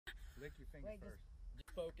Lick your finger Wait, first.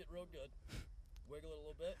 Just poke it real good. Wiggle it a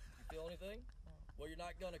little bit. You feel anything? Well, you're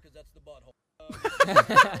not gonna, because that's the butthole.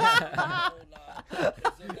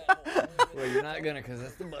 Well, you're not gonna, because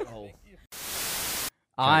that's the butthole.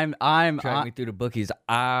 I'm Track me through the bookies.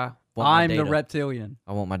 I want my I'm data. the reptilian.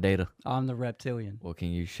 I want my data. I'm the reptilian. Well, can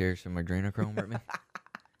you share some adrenochrome with me?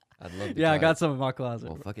 I'd love to. Yeah, I try got it. some in my closet.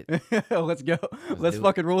 Well, fuck it. Let's go. Let's do it.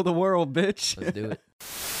 fucking rule the world, bitch. Let's do it.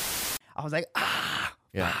 I was like, ah.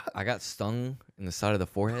 Yeah, I got stung in the side of the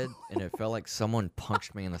forehead, and it felt like someone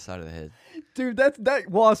punched me in the side of the head. Dude, that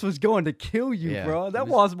wasp was going to kill you, Yeah, bro. That it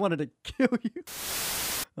was- wasp wanted to kill you.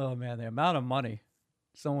 Oh, man, the amount of money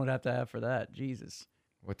someone would have to have for that. Jesus.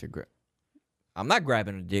 What to grab? I'm not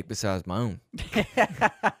grabbing a dick besides my own.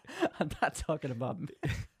 I'm not talking about me.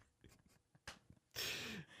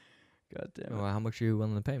 God damn it. Well, how much are you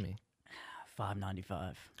willing to pay me?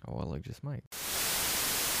 $5.95. Oh, well, I just might.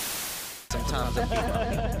 Sometimes I beat on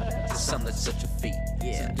me. Some that's such a feat.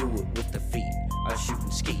 Yeah. So do it with the feet. I shoot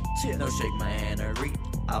and ski. No shake my hand or reach.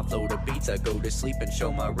 I'll flow the beats. I go to sleep and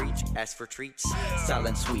show my reach. Ask for treats.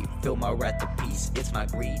 Silent sweep. Fill my wrath to peace. It's my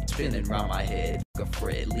greed. Spinning round my head. Fuck a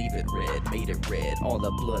Fred. Leave it red. Made it red. All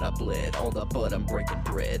the blood I bled. All the bud I'm breaking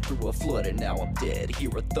bread. Through a flood and now I'm dead. Hear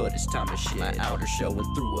a thud. It's time to shed. My outer shell went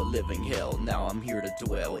through a living hell. Now I'm here to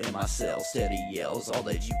dwell in my cell. Steady yells. All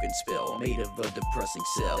that you can spell. Made of a depressing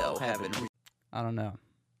cell. Haven't I don't know.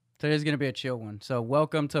 Today's going to be a chill one. So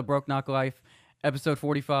welcome to Broke Knock Life, episode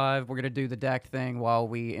 45. We're going to do the DAC thing while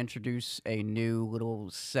we introduce a new little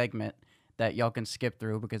segment that y'all can skip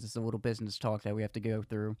through because it's a little business talk that we have to go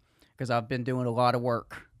through. Because I've been doing a lot of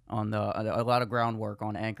work on a lot of groundwork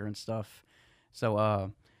on Anchor and stuff.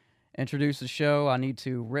 So introduce the show. I need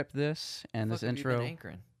to rip this and this intro.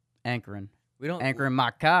 Anchoring. We don't Anchoring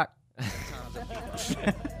my cock.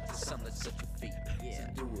 Some that's such a feat. Yeah.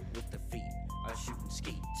 So do it with the feet. I shoot and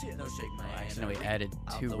ski. No shake my hand. Accidentally or added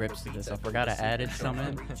I'll 2 blow rips the to beats. this. I go forgot to I sleep added and show some my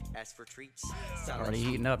in. reach. Ask for treats. Already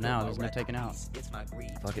heating up now. There's no taking out. It's my greed.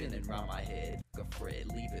 Fuck it. Spinning round my head. Fuck a Fred.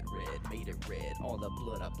 Leave it red. Made it red. All the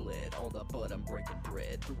blood I bled. All the bud I'm breaking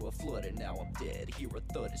bread. Through a flood and now I'm dead. Hear a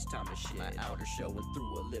thud. It's time to shed. My outer shell went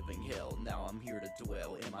through a living hell. Now I'm here to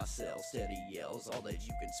dwell in my cell. Steady yells. All that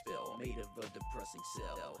you can spell. Made of a depressing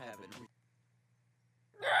cell. Haven't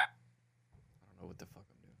I don't know what the fuck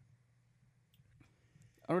I'm doing.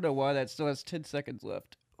 I don't know why that still has 10 seconds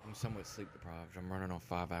left. I'm somewhat sleep deprived. I'm running on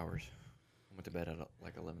 5 hours. I went to bed at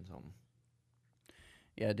like 11 something.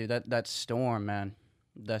 Yeah, dude, that storm, man.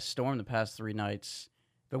 That storm the past 3 nights.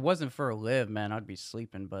 If it wasn't for a live, man, I'd be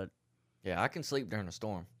sleeping, but Yeah, I can sleep during a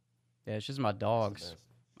storm. yeah, it's just my That's the dogs. best.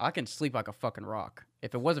 I can sleep like a fucking rock.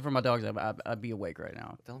 If it wasn't for my dogs, I'd be awake right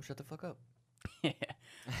now. Tell them shut the fuck up.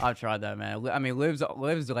 I've tried that, man. I mean,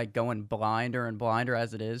 Liv's like going blinder and blinder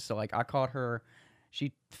as it is. So like, I caught her.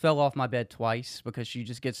 She fell off my bed twice because she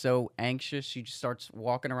just gets so anxious. She just starts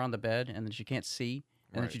walking around the bed and then she can't see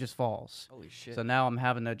and then Right. she just falls. Holy shit. So now I'm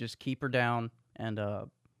having to just keep her down and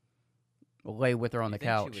lay with her on You the think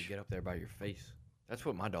couch. She would get up there by your face. That's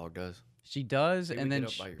what my dog does. She does, She and would then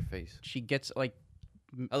get up by your face. she gets like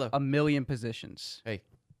Hello. a million positions. Hey.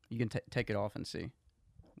 You can take it off and see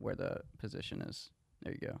where the position is.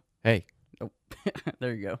 There you go. Hey. Oh,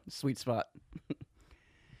 there you go. Sweet spot.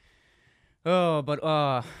 Oh, but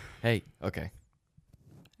Hey. Okay.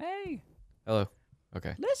 hey, Hello.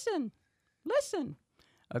 Okay. listen.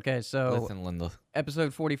 Okay, so Listen, Linda.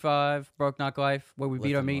 episode 45, Broke Knock Life, where we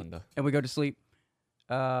beat our Listen, meat Linda. and we go to sleep.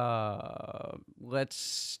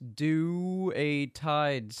 Let's do a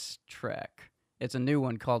Tides track. It's a new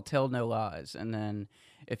one called Tell No Lies. And then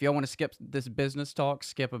if y'all want to skip this business talk,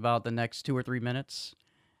 skip about the next 2 or 3 minutes.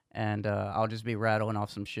 And I'll just be rattling off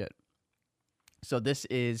some shit. So this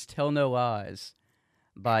is Tell No Lies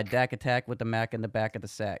by Dak Attack with the Mac in the back of the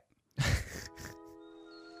sack.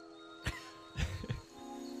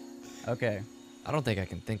 Okay. I don't think I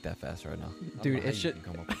can think that fast right now. I don't Dude, know how it you should-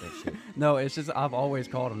 can come up with that shit. No, it's just I've always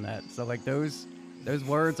called him that. So like those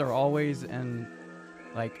words are always in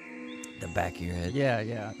like The back of your head.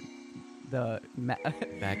 yeah. The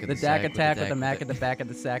Back of the the Dak sack with the Attack with Dak the with Mac the- at the back of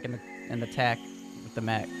the sack and the tack with the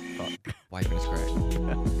Mac. Fuck. Wiping his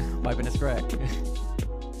crack. Wiping his crack.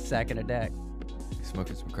 Sacking a Dak.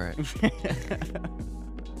 Smoking some crack.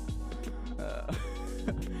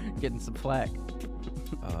 Getting some flack.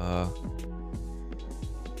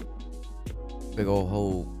 Big old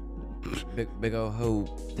hole. Big old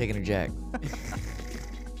hole taking a jack.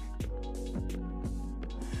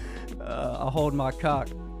 I hold my cock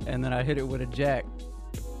and then I hit it with a jack.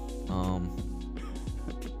 It's kind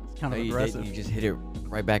No, of you aggressive. didn't. You just hit it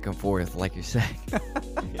right back and forth like your sack.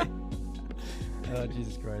 Oh,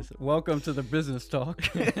 Jesus Christ. Welcome to the business talk.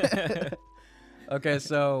 Okay,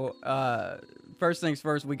 so first things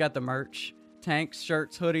first, we got the merch. Tanks,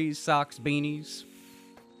 shirts, hoodies, socks, beanies.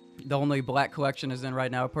 The only black collection is in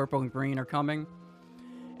right now. Purple and green are coming.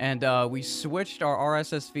 And we switched our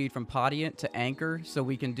RSS feed from Podiant to Anchor so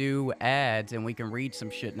we can do ads and we can read some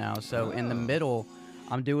shit now. So in the middle,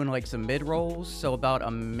 I'm doing like some mid-rolls. So about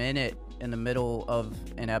a minute in the middle of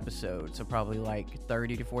an episode. So probably like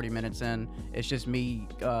 30 to 40 minutes in. It's just me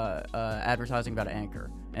advertising about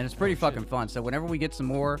Anchor. And it's pretty fucking fun. So whenever we get some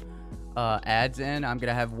more ads in, I'm going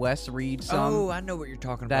to have Wes read some. Oh, I know what you're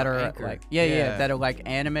talking that about. are Anchor. like that are like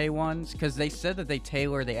anime ones, because they said that they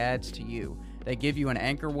tailor the ads to you. They give you an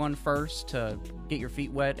Anchor one first to get your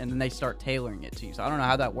feet wet, and then they start tailoring it to you. So I don't know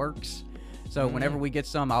how that works. So whenever we get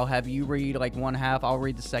some, I'll have you read like one half, I'll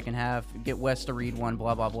read the second half, get Wes to read one,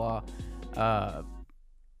 blah blah blah. That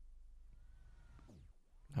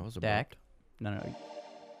was a Dak. No,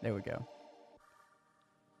 there we go.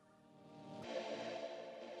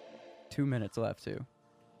 2 minutes left too.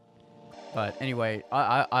 But anyway,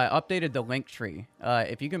 I updated the link tree.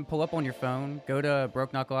 If you can pull up on your phone, go to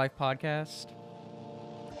Broke Knuckle Life Podcast,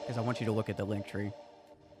 because I want you to look at the link tree.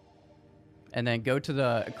 And then go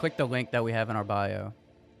to click the link that we have in our bio.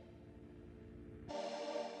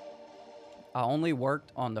 I only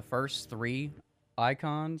worked on the first 3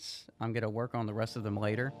 icons. I'm going to work on the rest of them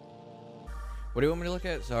later. What do you want me to look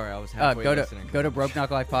at? Sorry, I was halfway listening. Go to Broke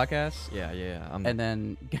Knuckle Life Podcast. Yeah. And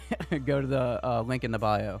then go to the link in the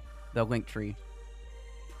bio. The link tree.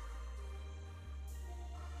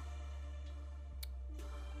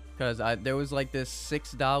 Because there was like this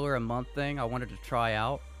 $6 a month thing I wanted to try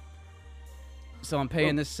out. So I'm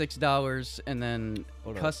paying this $6 and then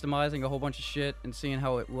customizing a whole bunch of shit and seeing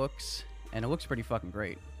how it looks. And it looks pretty fucking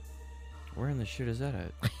great. Where in the shit is that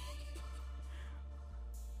at?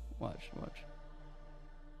 Watch.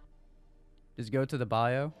 Just go to the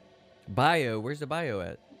bio. Bio? Where's the bio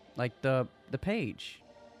at? Like the page.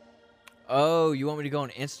 Oh, you want me to go on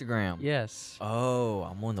Instagram? Yes. Oh,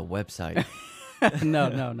 I'm on the website. No.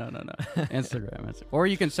 Instagram. Or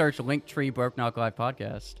you can search Linktree Broke Knuckle Life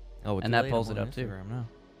Podcast. Oh, and that pulls it up too. Now.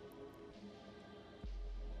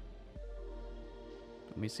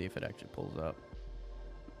 Let me see if it actually pulls up.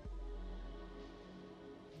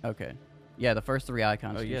 Okay. Yeah, the first 3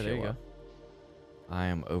 icons. Oh, yeah, there you go. I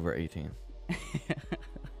am over 18.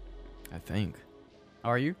 I think.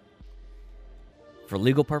 Are you? For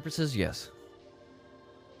legal purposes, yes.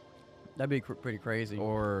 That'd be pretty crazy.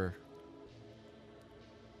 Or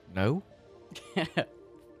no?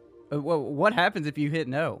 Well, what happens if you hit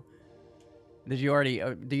no? Did you already?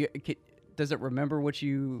 Does it remember what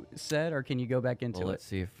you said, or can you go back into it? Let's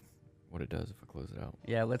see what it does if I close it out.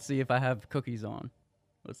 Yeah, let's see if I have cookies on.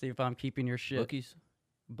 Let's see if I'm keeping your shit.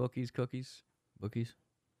 Bookies, cookies.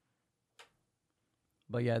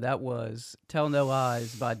 But yeah, that was Tell No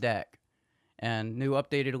Lies by Dak. And new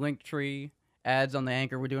updated link tree, ads on the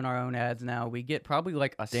Anchor. We're doing our own ads now. We get probably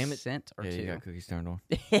like a cent or 2. You got cookies turned on.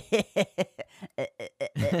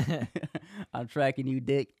 I'm tracking you,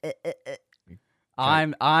 dick.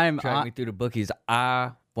 Track me through the bookies.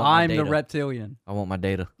 I'm the reptilian. I want my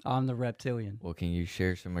data. I'm the reptilian. Well, can you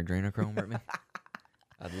share some adrenochrome with me?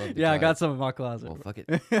 I'd love to. Yeah, I got some in my closet. Well, fuck it.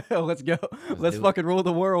 Let's go. Let's fucking rule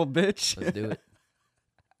the world, bitch. Let's do it.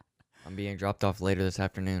 I'm being dropped off later this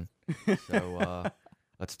afternoon. So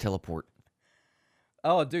let's teleport.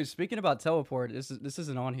 Oh, dude, speaking about teleport, this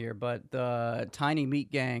isn't on here, but the Tiny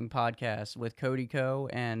Meat Gang podcast with Cody Ko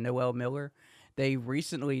and Noel Miller, they're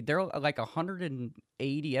like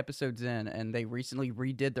 180 episodes in, and they recently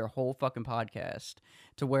redid their whole fucking podcast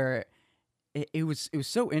to where it was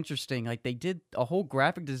so interesting. Like, they did a whole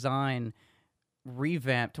graphic design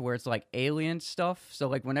revamp to where it's like alien stuff. So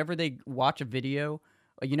like whenever they watch a video,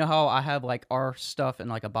 you know how I have like our stuff in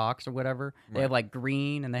like a box or whatever? Right. They have like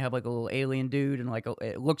green and they have like a little alien dude and like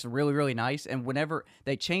it looks really, really nice. And whenever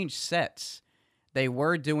they change sets, they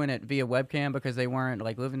were doing it via webcam because they weren't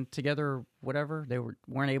like living together or whatever. They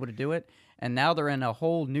weren't able to do it. And now they're in a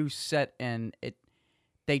whole new set and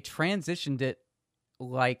they transitioned it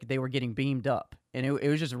like they were getting beamed up. And it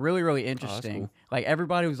was just really, really interesting. Oh, cool. Like,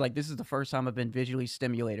 everybody was like, this is the first time I've been visually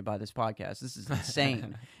stimulated by this podcast. This is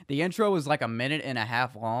insane. The intro was like 1.5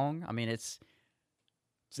 minutes long. I mean,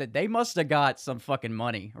 they must have got some fucking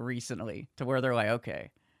money recently to where they're like,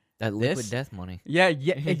 okay. That liquid death money. Yeah,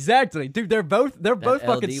 exactly. Dude, they're both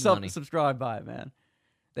fucking subscribed by it, man.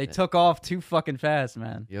 They took off too fucking fast,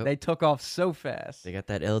 man. Yep. They took off so fast. They got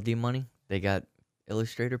that LD money. They got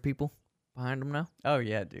Illustrator people behind them now. Oh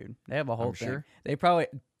yeah, dude. They have a whole thing. Sure. They probably.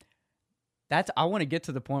 I want to get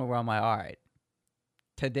to the point where I'm like, all right,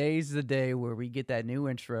 today's the day where we get that new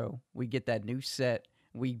intro, we get that new set,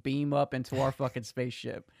 we beam up into our fucking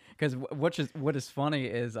spaceship. Because what is funny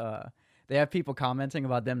is they have people commenting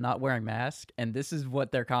about them not wearing masks, and this is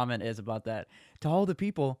what their comment is about that. To all the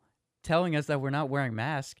people telling us that we're not wearing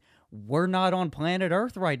masks, we're not on planet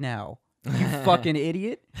Earth right now. You fucking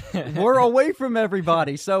idiot. We're away from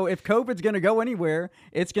everybody. So if COVID's going to go anywhere,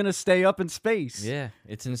 it's going to stay up in space. Yeah,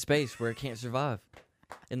 it's in space where it can't survive.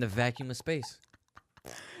 In the vacuum of space.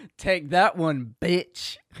 Take that one,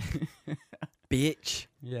 bitch. Bitch.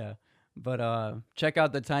 Yeah. But check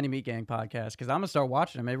out the Tiny Meat Gang podcast because I'm going to start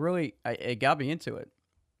watching them. It got me into it.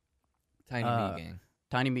 Tiny Meat Gang.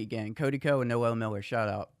 Tiny Meat Gang. Cody Ko and Noel Miller. Shout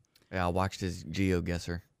out. Yeah, I watched his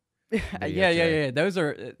GeoGuessr. Yeah. Those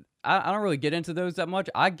are... I don't really get into those that much.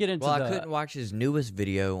 I get into I couldn't watch his newest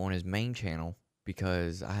video on his main channel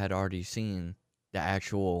because I had already seen the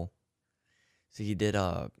actual... See, he did,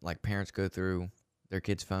 like, parents go through their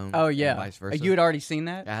kid's phone. Oh, yeah. And vice versa. You had already seen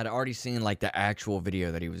that? I had already seen, like, the actual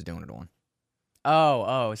video that he was doing it on.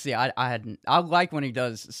 Oh. See, I hadn't... I like when he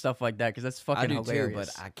does stuff like that because that's fucking hilarious. Too,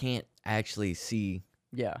 but I can't actually see...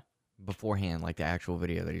 Yeah. Beforehand, like, the actual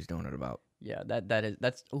video that he's doing it about. Yeah,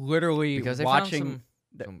 that's literally because they watching... found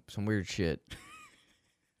some weird shit.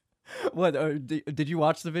 What? Did you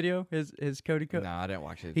watch the video? His Cody Ko? No, I didn't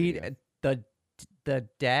watch his video. The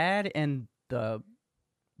dad and the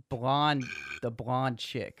blonde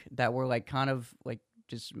chick that were like kind of like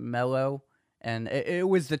just mellow, and it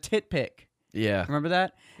was the tit pic. Yeah, remember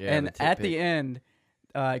that? Yeah, and at the end,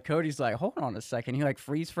 Cody's like, "Hold on a second." He like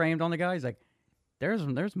freeze framed on the guy. He's like,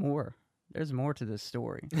 "There's more. There's more to this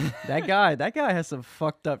story. that guy has some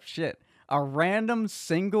fucked up shit. A random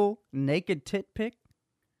single naked tit pic."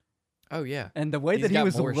 Oh yeah, and the way that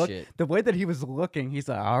he was looking, he's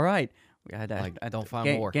like, "All right, don't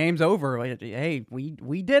find more. Game's over. Hey,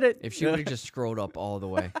 we did it." If she would have just scrolled up all the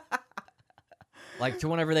way, like to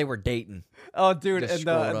whenever they were dating. Oh, dude, and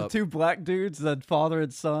the two black dudes, the father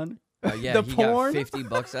and son. Yeah, the he porn. got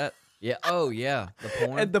 $50 at. Yeah. Oh yeah, the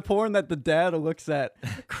porn. And the porn that the dad looks at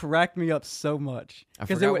cracked me up so much. I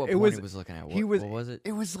forgot what porn he was looking at. What was it?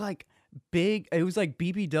 It was like big. It was like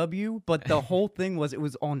BBW, but the whole thing was it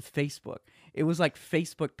was on Facebook. It was like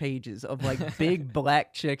Facebook pages of like big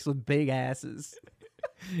black chicks with big asses.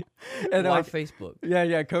 And why Facebook?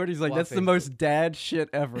 Yeah. Cody's like, that's the most dad shit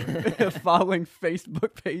ever. Following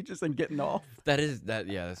Facebook pages and getting off. Yeah,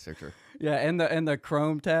 that's so true. Yeah, and the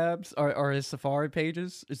Chrome tabs are his Safari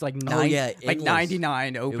pages. It's like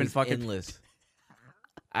 99 open fucking endless.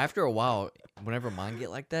 After a while, whenever mine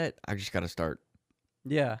get like that, I just gotta start.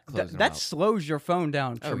 Yeah, that slows your phone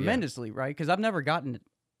down tremendously, right? Because I've never gotten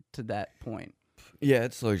to that point. Yeah,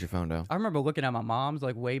 it slows your phone down. I remember looking at my mom's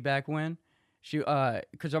like way back when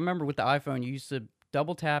because I remember with the iPhone you used to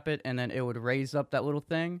double tap it and then it would raise up that little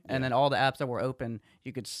thing and then all the apps that were open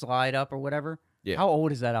you could slide up or whatever. Yeah. How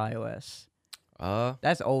old is that iOS?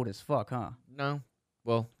 That's old as fuck, huh? No,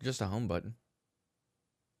 well, just a home button.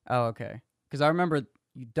 Oh, okay. Because I remember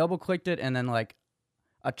you double clicked it and then like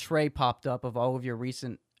a tray popped up of all of your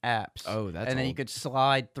recent apps. Oh, that's and then old. you could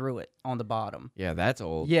slide through it on the bottom. Yeah, that's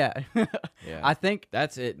old. Yeah. Yeah. I think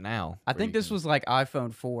that's it now. I think this was like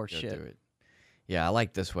iPhone 4 shit. It. Yeah, I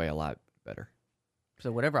like this way a lot better.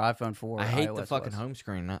 So whatever iPhone 4 I hate iOS the fucking was. home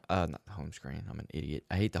screen. Not the home screen. I'm an idiot.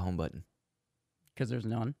 I hate the home button. Because there's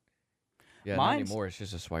none. Yeah, not anymore. It's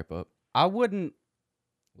just a swipe up. I wouldn't...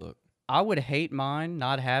 Look. I would hate mine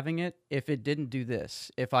not having it if it didn't do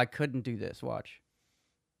this. If I couldn't do this. Watch.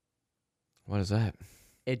 What is that?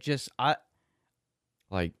 It just...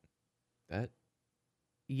 Like that?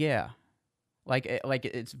 Yeah. Like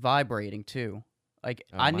it's vibrating too. Like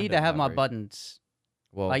I need to have my buttons.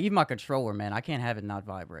 Well, like even my controller, man, I can't have it not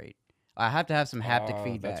vibrate. I have to have some haptic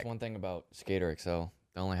feedback. That's one thing about Skater XL.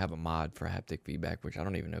 They only have a mod for haptic feedback, which I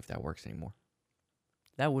don't even know if that works anymore.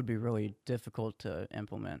 That would be really difficult to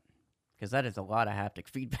implement because that is a lot of haptic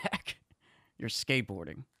feedback. You're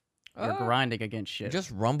skateboarding. You're grinding against shit.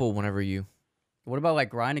 Just rumble whenever you... What about like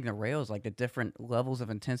grinding the rails, like the different levels of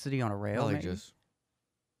intensity on a rail? Probably just...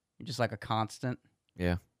 Just like a constant?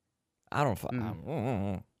 Yeah. I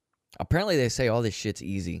don't... Apparently they say all this shit's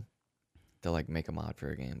easy to like make a mod for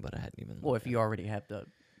a game, but I hadn't even... Well, if you already have the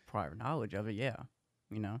prior knowledge of it, yeah.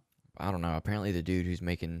 You know? I don't know. Apparently the dude who's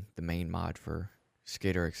making the main mod for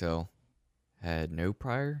Skater XL had no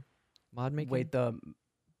prior mod making. Wait, the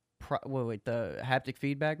haptic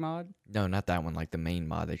feedback mod? No, not that one. Like the main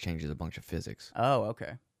mod, they changes a bunch of physics. Oh,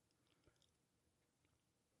 okay.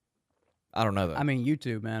 I don't know though. I mean,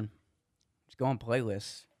 YouTube, man. Just go on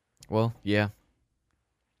playlists. Well, yeah.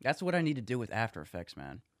 That's what I need to do with After Effects,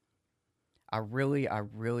 man. I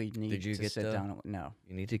really need Did you to get sit the- down. No,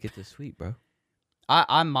 You need to get the suite, bro.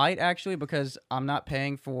 I might actually, because I'm not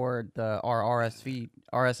paying for our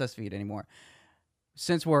RSS feed anymore.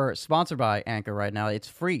 Since we're sponsored by Anchor right now, it's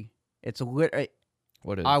free. It's What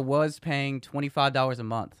is? I was paying $25 a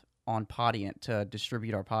month on Podiant to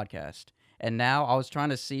distribute our podcast, and now I was trying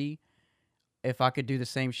to see if I could do the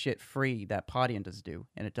same shit free that Podiant does do,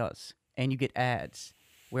 and it does. And you get ads.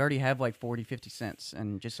 We already have like 40, 50 cents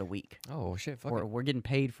in just a week. Oh shit! Fuck it. We're getting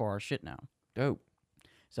paid for our shit now. Dope.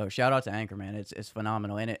 So shout out to Anchor, man. It's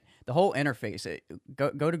phenomenal. And the whole interface, go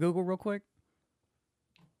to Google real quick.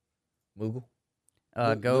 Moogle.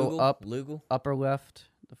 Go up, Lugal. upper left,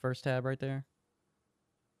 the first tab right there.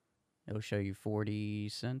 It'll show you 40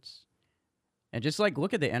 cents. And just like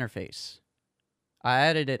look at the interface. I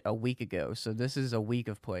added it a week ago, so this is a week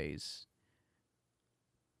of plays.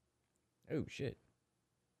 Oh shit.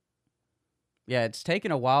 Yeah, it's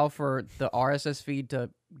taken a while for the RSS feed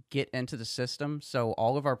to get into the system, so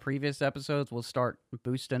all of our previous episodes will start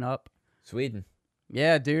boosting up. Sweden.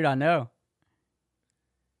 Yeah, dude, I know.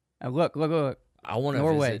 And look. I want to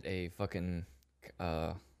Norway. visit a fucking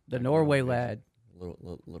The like Norway little lad.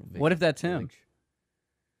 Little What if that's him?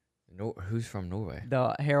 Who's from Norway?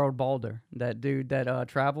 The Harold Balder, that dude that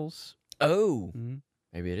travels. Oh, Mm-hmm.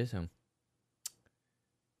 maybe it is him.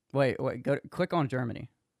 Wait, click on Germany.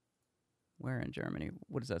 Where in Germany?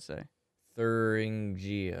 What does that say?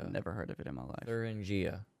 Thuringia. Never heard of it in my life.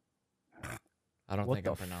 Thuringia. I don't What think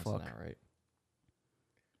I'm the pronouncing fuck? that right.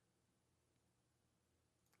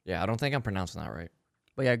 Yeah, I don't think I'm pronouncing that right.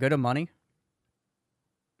 But yeah, go to money.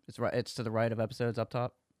 It's right. It's to the right of episodes up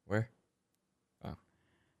top, Where?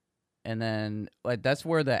 and then like that's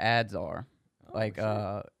where the ads are. Oh, Like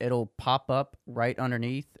shit. it'll pop up right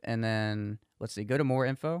underneath, and then let's see. Go to more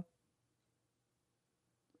info.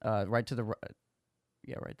 Right to the right.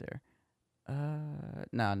 Yeah, right there.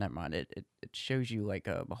 No, never mind. It shows you like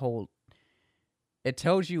a whole. It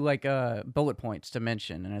tells you like bullet points to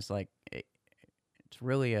mention, and it's like it's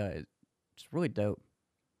really dope.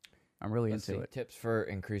 I'm really Let's into see. it. Tips for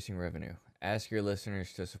increasing revenue. Ask your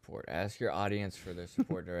listeners to support. Ask your audience for their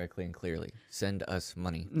support directly and clearly. Send us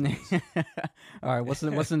money. All right, what's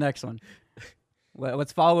the next one?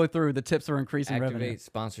 Let's follow through the tips for increasing revenue. Activate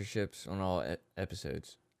sponsorships on all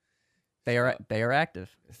episodes. They are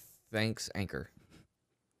active. Thanks, Anchor.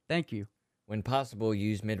 Thank you. When possible,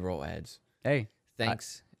 use mid-roll ads. Hey,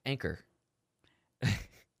 Thanks, Anchor.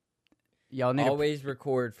 y'all need Always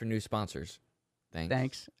record for new sponsors. Thanks.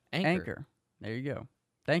 thanks Anchor. There you go.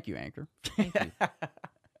 Thank you, Anchor. Thank you.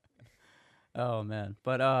 Oh man,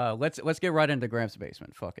 but let's get right into Gramps'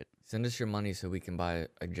 basement. Fuck it. Send us your money so we can buy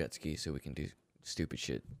a jet ski so we can do stupid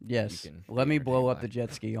shit. Yes. can Let be me blow entertained up by. the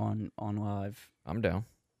jet ski on live. I'm down.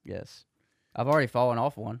 Yes. I've already fallen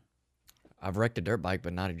off one. I've wrecked a dirt bike,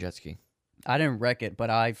 but not a jet ski. I didn't wreck it, but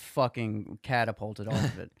I fucking catapulted off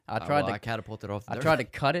of it. I I catapulted off the I dirt tried to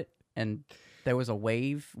bike. cut it, and there was a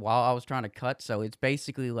wave while I was trying to cut, so it's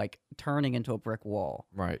basically like turning into a brick wall.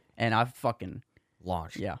 Right. And I fucking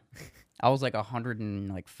Launch. yeah, I was like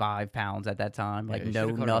 105 pounds at that time, like you no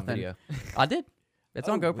should've caught it on nothing. video. I did. It's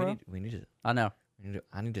on Oh, GoPro. We need it. I know.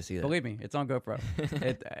 I need to see that. Believe me, it's on GoPro.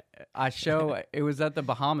 It was at the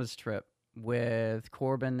Bahamas trip with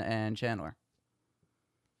Corbin and Chandler.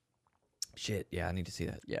 Shit. Yeah, I need to see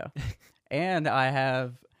that. Yeah, and I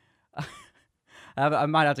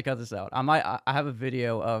might have to cut this out. I have a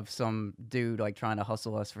video of some dude like trying to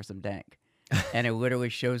hustle us for some dank, and it literally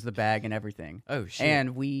shows the bag and everything. Oh shit.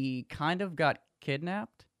 And we kind of got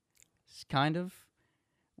kidnapped. Kind of.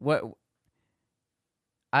 What?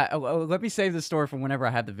 Let me save the story for whenever I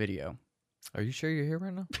have the video, Are you sure you're here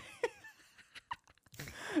right now?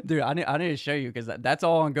 dude. I need to show you because that's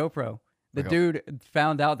all on GoPro. The Wake up. dude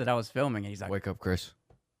found out that I was filming, and he's like, Wake up, Chris.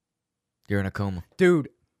 You're in a coma. "Dude,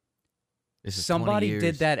 This is 20 somebody years.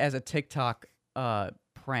 did that as a TikTok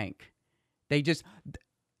prank. They just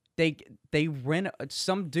they ran.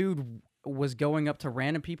 Some dude was going up to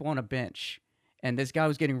random people on a bench, and this guy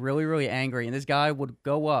was getting really really angry, and this guy would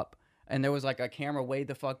go up, and there was like a camera way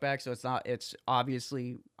the fuck back, so it's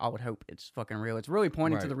obviously, I would hope it's fucking real. It's really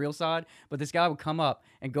pointing to Right. the real side, but this guy would come up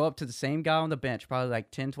and go up to the same guy on the bench probably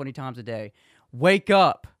like 10 20 times a day. Wake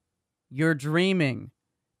up, you're dreaming,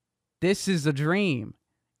 this is a dream,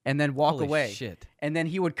 and then walk Holy away. Shit. And then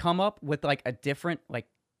he would come up with like a different like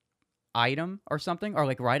item or something, or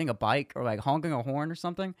like riding a bike or like honking a horn or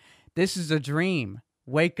something. This is a dream,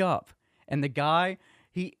 wake up. And the guy,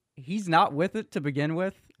 he's not with it to begin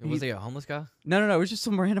with. Was he a homeless guy? No, it was just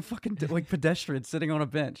some random fucking like pedestrian sitting on a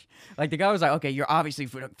bench. Like the guy was like, okay, you're obviously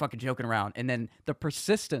fucking joking around. And then the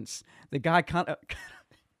persistence, the guy kind of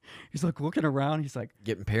He's like looking around. He's like,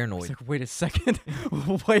 Getting paranoid. wait a second,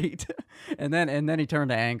 wait, and then he turned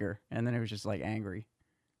to anger, and then it was just like angry.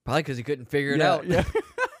 Probably because he couldn't figure it Yeah, out. yeah.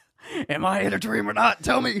 Am I in a dream or not?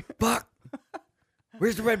 Tell me. Fuck.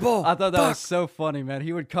 Where's the Red Bull? I thought that Fuck. was so funny, man.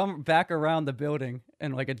 He would come back around the building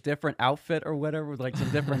in like a different outfit or whatever, with like some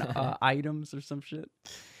different items or some shit.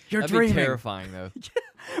 You're That'd dreaming. be terrifying though.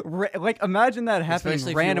 Like imagine that happening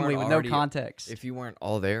Especially if you randomly weren't with already- no context. If you weren't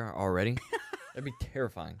all there already, that'd be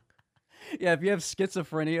terrifying. Yeah, if you have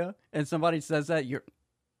schizophrenia and somebody says that, you're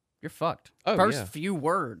fucked. Oh, First yeah. few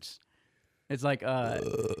words. It's like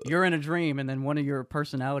you're in a dream, and then one of your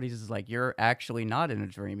personalities is like you're actually not in a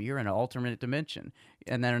dream. You're in an alternate dimension.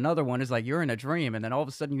 And then another one is like you're in a dream, and then all of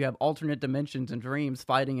a sudden you have alternate dimensions and dreams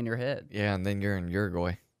fighting in your head. Yeah, and then you're in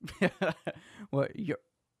Uruguay. What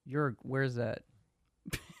you're where's that?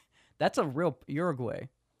 That's a real Uruguay.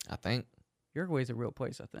 I think. Uruguay's a real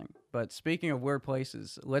place, I think. But speaking of weird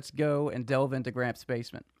places, let's go and delve into Gramps'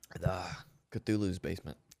 basement. Cthulhu's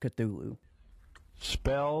basement. Cthulhu.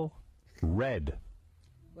 Spell red.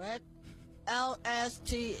 Red.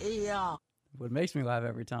 L-S-T-E-R. What makes me laugh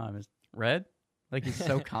every time is red. Like he's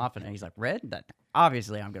so confident. He's like, red? That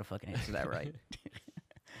obviously I'm gonna fucking answer that right.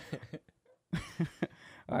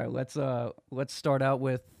 All right, let's start out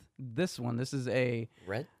with this one. This is a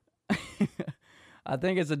Red? I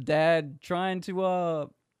think it's a dad trying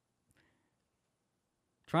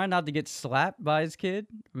not to get slapped by his kid.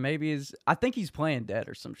 Maybe I think he's playing dead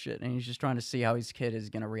or some shit, and he's just trying to see how his kid is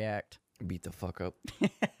gonna react. Beat the fuck up.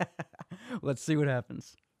 Let's see what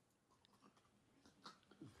happens.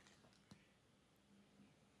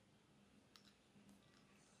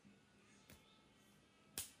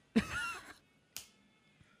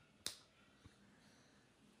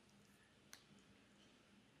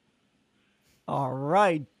 All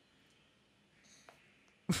right.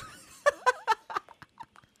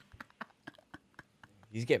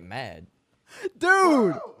 He's getting mad.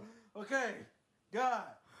 Dude! Okay, God,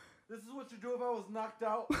 this is what you do if I was knocked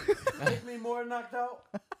out. Make me more knocked out.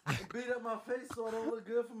 And beat up my face so I don't look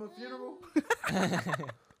good for my funeral.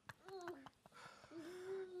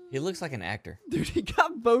 He looks like an actor. Dude, he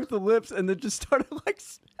got both the lips and then just started like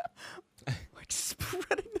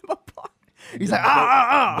spreading them apart. He's like,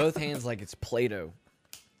 ah! Both hands like it's Play-Doh.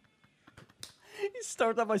 He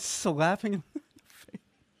starts out by slapping him in the face.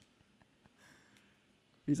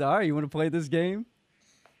 He's like, all right, you want to play this game?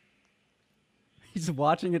 He's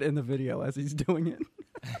watching it in the video as he's doing it.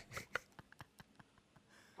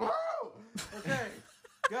 Okay,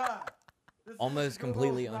 God. This is Almost what you do if I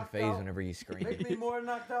was completely knocked unfazed out. whenever you Make scream. me more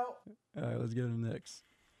knocked out. All right, let's get him next.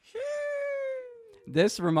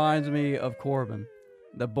 This reminds me of Corbin.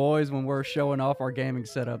 The boys when we're showing off our gaming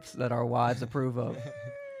setups that our wives approve of.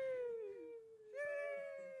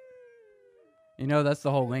 You know, that's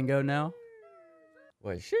the whole lingo now.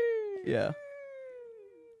 What? Shit. Yeah.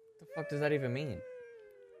 The fuck does that even mean?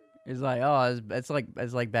 It's like, oh, it's like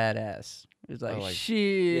badass. It's like, Oh, like-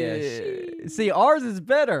 shit. yeah, See, ours is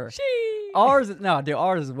better. She. Ours is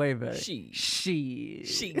ours is way better. She. She.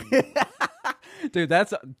 She. Dude,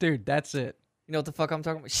 that's it. You know what the fuck I'm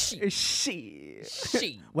talking about? She. She.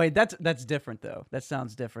 She. Wait, that's different though. That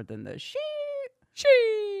sounds different than the she.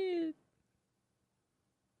 She.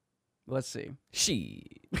 Let's see. She.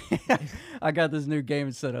 I got this new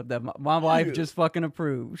game set up that my wife just fucking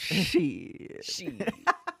approved. She. She.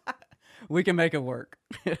 We can make it work.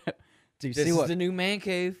 Do you This see is what? the new man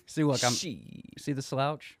cave. See what? She. See the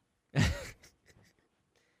slouch? God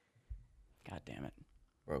damn it.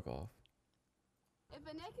 Broke off. If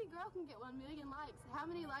a naked girl can get 1 million likes, how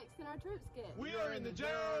many likes can our troops get? We are in the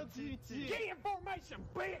JLTT. Get information,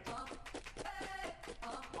 bitch!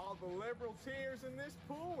 All the liberal tears in this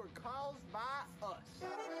pool were caused by us.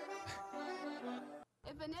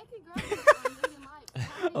 If a naked girl can get 1 million likes,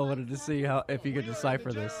 how many I wanted to likes see can our how troops if you get? could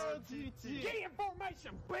decipher this. Get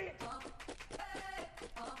information, bitch!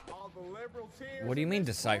 All the liberal tears What do you in mean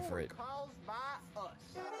this decipher pool were it? caused by us.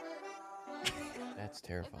 That's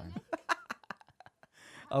terrifying.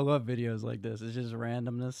 I love videos like this. It's just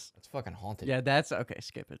randomness. That's fucking haunted. Yeah, that's okay.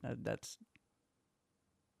 Skip it. That's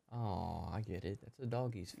Oh, I get it. That's a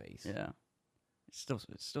doggy's face. yeah. It's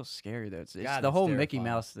still scary though. It's God, the it's whole Mickey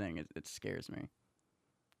terrifying. Mouse thing. It scares me.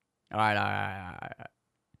 All right.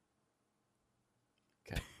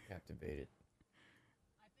 Okay. Captivated.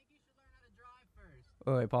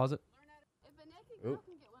 Oh wait, pause it. If a naked girl Oop.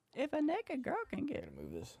 can get 1 If a naked girl can I'm get gonna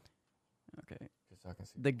move this okay. just so I can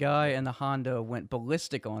see. The guy in the Honda went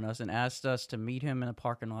ballistic on us and asked us to meet him in a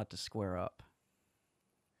parking lot to square up.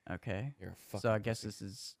 Okay. You're a fucking So I guess pussy. this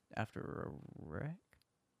is after a wreck?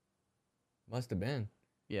 Must have been.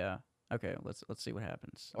 Yeah. Okay, let's see what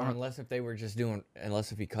happens. Or unless if they were just doing,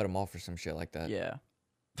 unless if he cut him off or some shit like that. Yeah.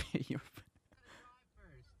 You're-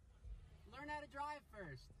 Learn how to drive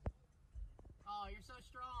first. Oh, you're so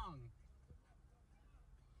strong.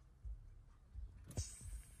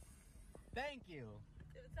 Thank you.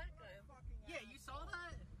 It was that good. Yeah, you saw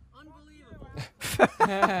that? Unbelievable.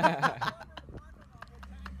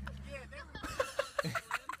 Yeah, they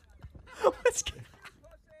were. What's good?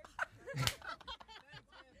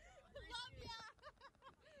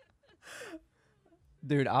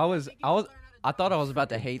 Dude, I thought I was about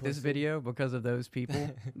to hate this video because of those people.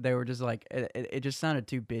 They were just like, it just sounded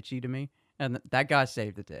too bitchy to me. And that guy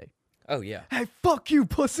saved the day. Oh yeah. Hey, fuck you,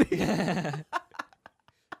 pussy.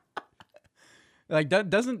 Like,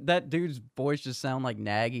 doesn't that dude's voice just sound like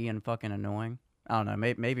naggy and fucking annoying? I don't know.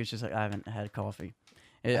 Maybe it's just like I haven't had coffee.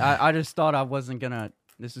 I just thought I wasn't gonna.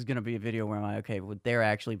 This is gonna be a video where I'm like, okay, well, they're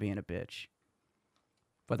actually being a bitch.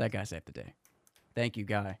 But that guy saved the day. Thank you,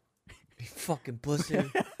 guy. You fucking pussy.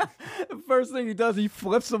 The first thing he does, he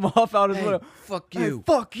flips him off out his Hey, window. fuck Hey, you.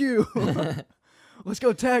 fuck you. Let's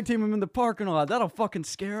go tag team him in the parking lot. That'll fucking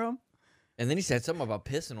scare him. And then he said something about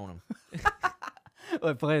pissing on him.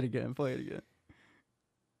 Wait, play it again. Play it again.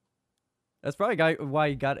 That's probably why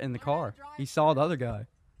he got in the car. He saw the other guy.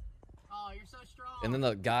 Oh, you're so strong. And then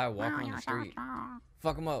the guy walking on the street.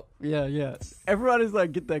 Fuck him up. Yeah, yeah. Everybody's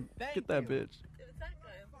like, get that Thank bitch. It was that good.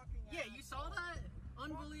 Yeah, you saw that?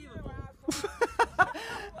 Unbelievable.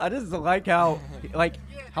 I just like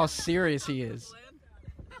how serious he is.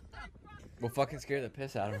 We'll fucking scare the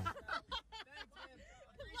piss out of him.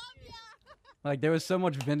 Like, there was so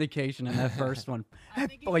much vindication in that first one. I Hey,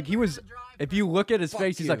 think you like, should he learn was, how to drive if you look at his Fuck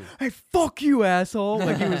face, he's like, you. hey, fuck you, asshole.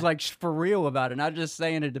 Like, he was like for real about it, not just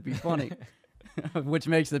saying it to be funny, which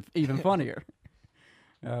makes it even funnier.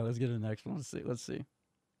 All right, let's get to the next one. Let's see.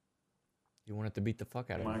 You wanted to beat the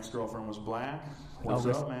fuck out of My him. ex-girlfriend was black. What's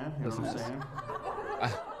listen- up, man? You know what I'm saying?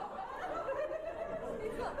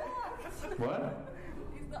 What?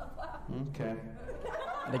 He's not black. Okay.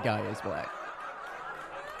 The guy is black.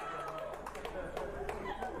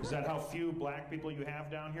 Is that how few black people you have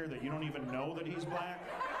down here that you don't even know that he's black?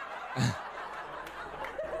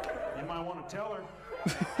 You might want to tell her.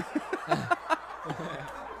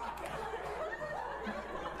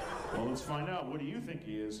 Well, let's find out. What do you think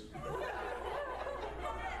he is?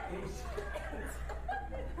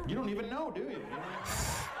 You don't even know, do you?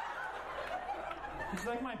 He's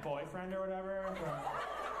like my boyfriend or whatever.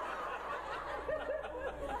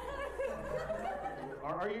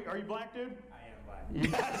 Are you black, dude? I am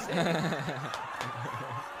black.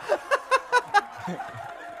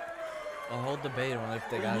 A whole debate on if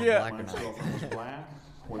the guy's Yeah. black My or not. ex-girlfriend was black.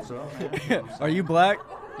 What's up, man? You know what I'm Are you black?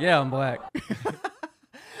 Yeah, I'm black.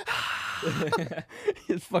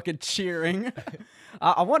 He's fucking cheering.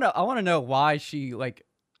 I wanna know why she like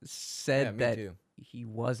said Yeah, me that too. he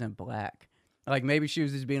wasn't black. Like, maybe she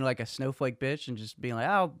was just being like a snowflake bitch and just being like,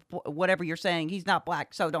 oh, whatever you're saying, he's not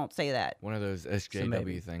black, so don't say that. One of those SJW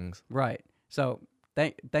maybe. things. Right. So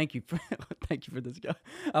thank you for thank you for this guy.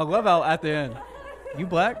 I love how at the end, you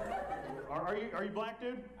black? Are you black,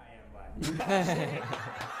 dude? I am black.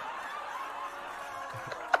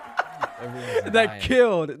 Everyone's That dying.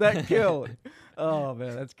 killed. That killed. Oh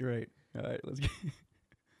man, that's great. All right, let's get.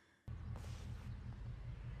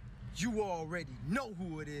 You already know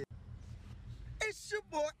who it is. It's your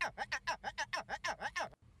boy.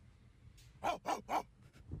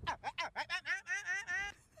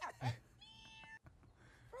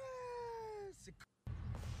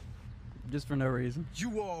 Just for no reason.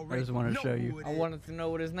 You already I just wanted to know show who you. it I is. wanted to know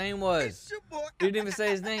what his name was. It's your boy. He didn't even say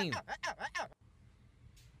his name.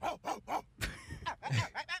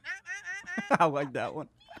 I like that one.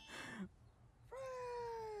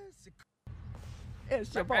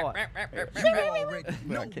 It's your boy. You already I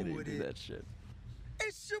know can't who even it do is. that shit.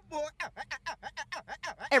 It's your boy.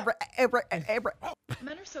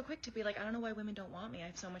 Men are so quick to be like, I don't know why women don't want me. I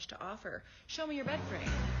have so much to offer. Show me your bed frame.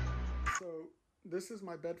 So this is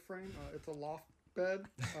my bed frame. It's a loft bed.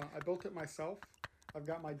 I built it myself. I've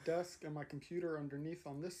got my desk and my computer underneath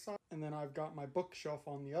on this side, and then I've got my bookshelf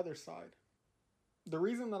on the other side. The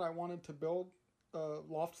reason that I wanted to build a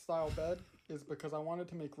loft style bed is because I wanted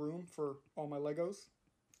to make room for all my Legos,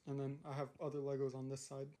 and then I have other Legos on this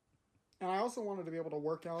side. And I also wanted to be able to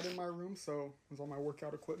work out in my room, so there's all my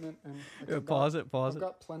workout equipment. And Pause it. I've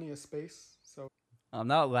got plenty of space, so. I'm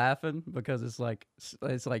not laughing because it's like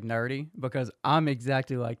nerdy, because I'm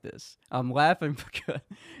exactly like this. I'm laughing because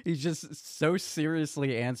he's just so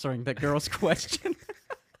seriously answering that girl's question.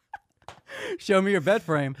 Show me your bed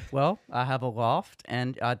frame. Well, I have a loft,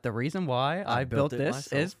 and the reason why I built it this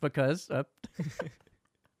myself. is because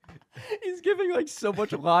He's giving like so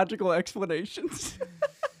much logical explanations.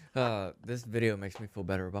 This video makes me feel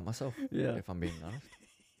better about myself. Yeah. If I'm being honest.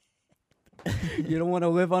 You don't want to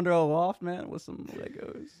live under a loft, man, with some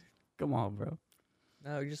Legos. Come on, bro.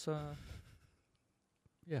 No, just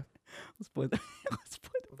yeah. Let's play that. Let's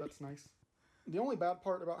play that. Well, that's nice. The only bad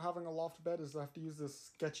part about having a loft bed is I have to use this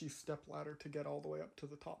sketchy step ladder to get all the way up to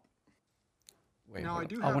the top. Wait, Now I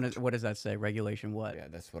do I have. want to. What does that say? Regulation what? Yeah,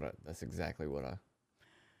 that's exactly what I.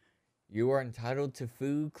 You are entitled to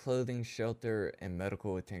food, clothing, shelter, and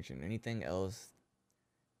medical attention. Anything else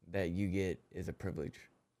that you get is a privilege.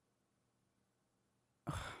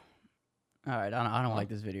 All right, I don't like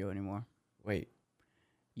this video anymore. Wait.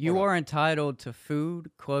 You Hold are entitled to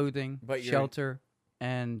food, clothing, But you're- shelter,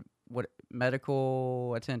 and what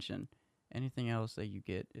medical attention. Anything else that you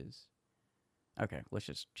get is okay. Let's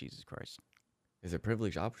just Jesus Christ. Is it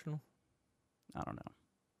privilege optional? I don't know.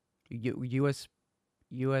 U.S.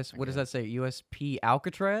 What does Okay. that say? USP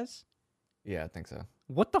Alcatraz. Yeah, I think so.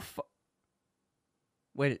 What the fuck?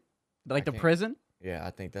 Wait, like the can't- prison? Yeah, I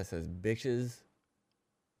think that says bitches.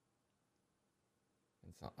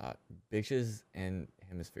 It's not, bitches and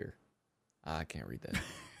hemisphere. I can't read that.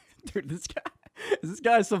 Dude, this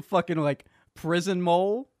guy's some fucking like prison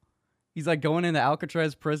mole. He's like going into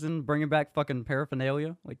Alcatraz prison, bringing back fucking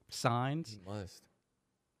paraphernalia, like signs. He must.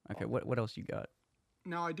 Okay, what else you got?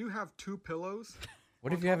 Now I do have 2 pillows.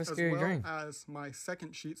 What if you have a as scary well dream? as my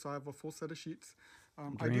second sheet, so I have a full set of sheets. I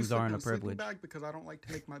do Dreams sleep aren't in a a sleeping privilege. bag because I don't like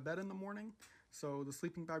to make my bed in the morning, so the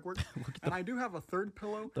sleeping bag works. And I do have a third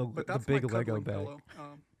pillow, the but that's big my Lego cuddling bag. pillow.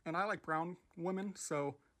 And I like brown women,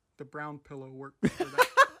 so the brown pillow works for that.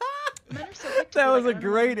 Men are so quick to That be was like, a I don't know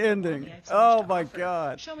great why you want ending. me. I have so much Oh to my offer.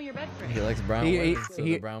 god. Show me your bed frame. He likes brown He- women, so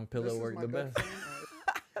he- the brown pillow This is worked my the bed best.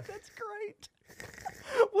 frame. That's great.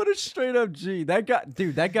 What a straight up G. That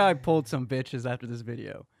guy pulled some bitches after this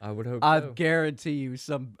video. I would hope I so. guarantee you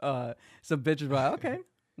some bitches were like, okay,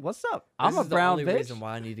 what's up? I'm This a is brown the only bitch. reason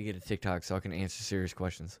why I need to get a TikTok so I can answer serious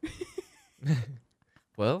questions.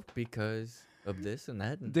 Well, because of this and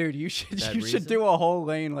that. And Dude, you should that you should reason. do a whole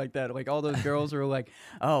lane like that. Like all those girls who are like,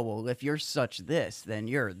 oh well, if you're such this, then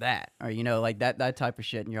you're that, or you know, like that type of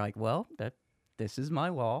shit. And you're like, well, this is my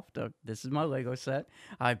loft. This is my Lego set.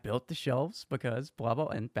 I built the shelves because blah blah.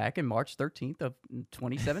 And back in March 13th of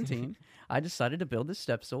 2017, I decided to build this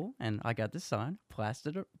step stool, and I got this sign,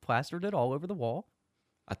 plastered it all over the wall.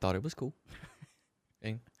 I thought it was cool.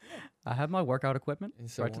 And, I have my workout equipment and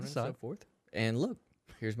so right on to the and side. so forth. And look,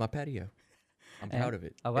 here's my patio. I'm And proud of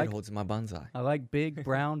it. I like- it holds my bonsai. I like big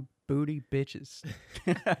brown booty bitches.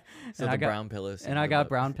 So the brown pillows. And I got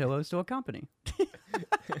brown pillows to accompany.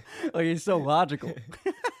 Like he's so logical.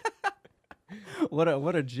 what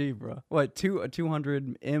a G, bro. What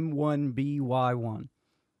 200 M1BY1.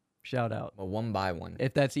 Shout out. A 1x1.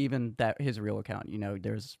 If that's even his real account, you know,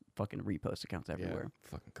 there's fucking repost accounts everywhere.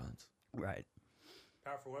 Fucking cunts. Right.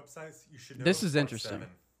 Powerful websites, you should know. This is Part interesting. 7.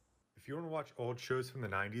 If you want to watch old shows from the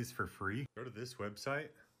 90s for free, go to this website.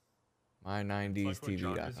 Select what genres you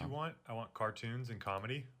My90stv.com. want. I want cartoons and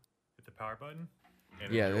comedy. Hit the power button.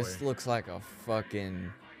 And Yeah, enjoy. this looks like a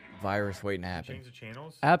fucking virus waiting to happen. Change the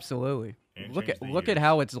channels. Absolutely. And Look change at the look at years.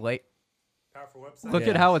 how it's late. Powerful website. Look Yeah.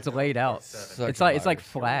 at how it's You should know laid Part out. 7. Such It's a like virus.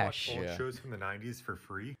 If you wanna watch Flash. old Yeah. shows from the 90s for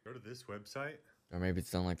free, go to this website. Or maybe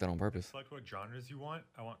it's done like that on purpose. Select what genres you want.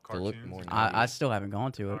 I want To look cartoons. more and nice. I still haven't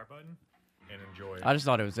gone to it. power button. And enjoy. I just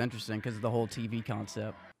thought it was interesting because of the whole TV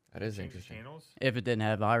concept. That is Change the interesting. channels. If it didn't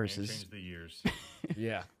have And viruses, change the years.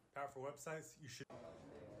 Yeah. Powerful websites, you should.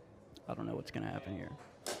 I don't know what's gonna happen here.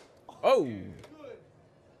 Oh!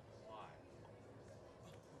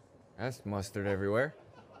 That's mustard everywhere.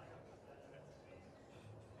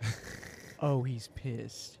 Oh, he's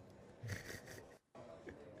pissed.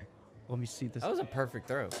 Let me see this. That was a perfect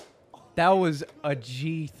throw. That was a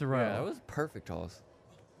G throw. Yeah, that was a perfect toss.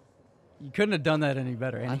 You couldn't have done that any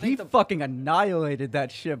better. I And he think the- fucking annihilated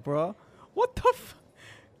that shit, bro. What the f?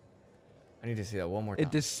 I need to see that one more time.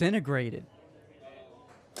 It disintegrated.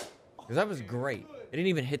 Because that was great. It didn't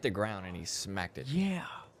even hit the ground and he smacked it. Yeah.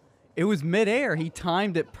 It was midair. He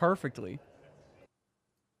timed it perfectly.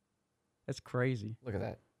 That's crazy. Look at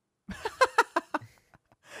that.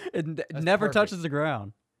 It That's never perfect. touches the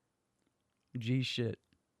ground. G shit.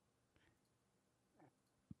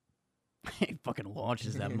 He fucking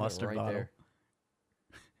launches that mustard Right bottle. there.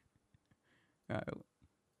 All right.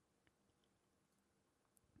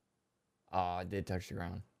 Oh, it did touch the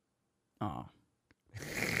ground. Oh.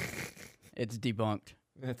 It's debunked.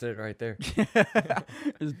 That's it right there.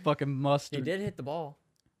 It's fucking mustard. He did hit the ball.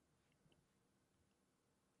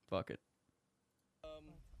 Fuck it.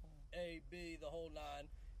 A, B, the whole 9.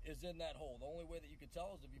 is in that hole. The only way that you can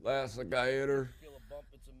tell is if you Last alligator. feel a bump,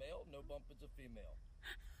 it's a male. No bump, it's a female.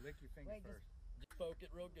 Lick your finger first. Just poke it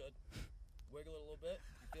real good. Wiggle it a little bit.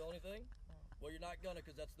 You feel anything? Well, you're not gonna,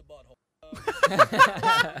 because that's the butthole.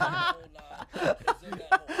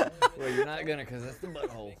 Well, you're not gonna, because that's the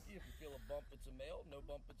butthole. If you feel a bump, it's a male. No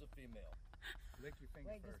bump, it's a female. Lick your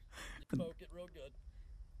finger first. Just poke it real good.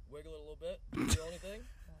 Wiggle it a little bit. You feel anything?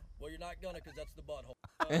 Well, you're not gonna, because that's the butthole.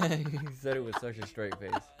 He said it with such a straight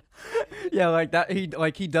face. Yeah, like that. He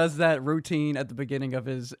does that routine at the beginning of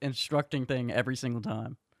his instructing thing every single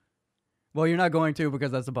time. Well, you're not going to,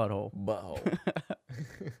 because that's a butthole. Butthole.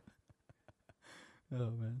 Oh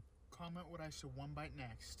man. Comment what I should one bite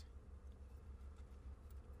next.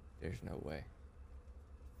 There's no way.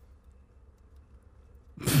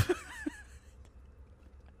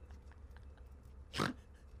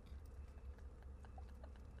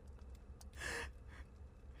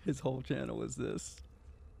 His whole channel is this.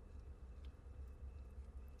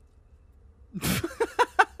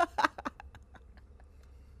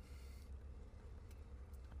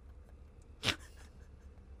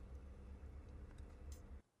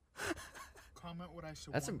 Comment what I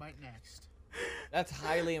should That's one a- bite next. That's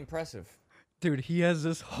highly impressive. Dude, he has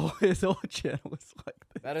his whole channel is like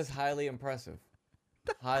this. That is highly impressive.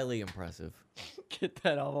 Highly impressive. Get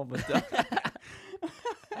that all over the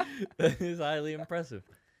That is highly impressive.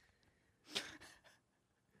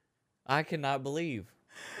 I cannot believe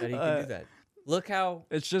that he can do that. Look how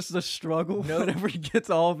it's just the struggle. No. Whenever he gets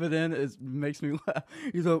all of it in, it makes me laugh.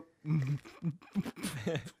 He's like,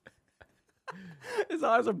 his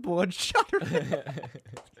eyes are bloodshot.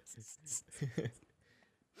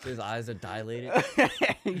 his eyes are dilated.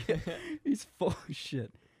 He's full of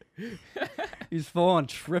shit. He's full on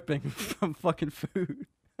tripping from fucking food.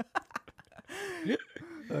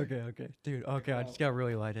 Okay, dude. Okay, I just got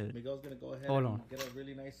really lightheaded. Miguel's gonna go ahead Hold and on. get a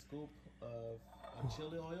really nice scoop of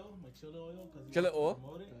chili oil, my chili oil. Chili oil?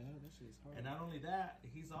 And not only that,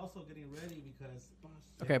 he's also getting ready because.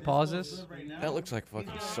 Okay, if pause goes this. good right now, That looks like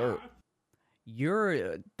fucking syrup.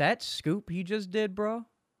 You're that scoop he just did, bro.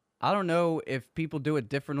 I don't know if people do it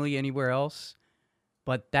differently anywhere else,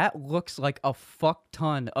 but that looks like a fuck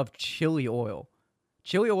ton of chili oil.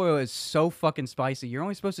 Chili oil is so fucking spicy. You're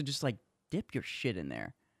only supposed to just like dip your shit in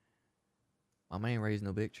there. My man ain't raised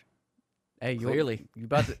no bitch. Hey, Clearly. you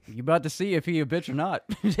about to see if he a bitch or not.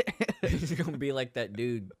 He's gonna be like that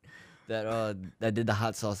dude that did the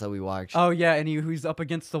hot sauce that we watched. Oh yeah, and who's up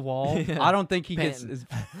against the wall. Yeah. I don't think he gets.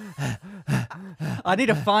 I need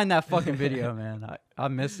to find that fucking video, man. I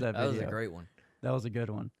missed that video. That was a great one. That was a good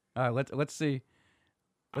one. All right, let's see.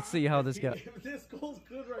 Let's see how this goes. If this goes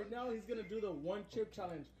good right now, he's gonna do the one chip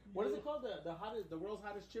challenge. What is it called? The world's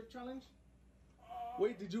hottest chip challenge?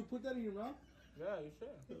 Wait, did you put that in your mouth? Yeah, you should.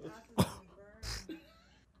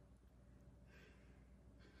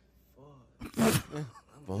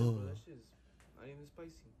 That shit's not even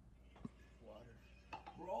spicy. Water.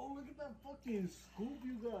 Bro, look at that fucking scoop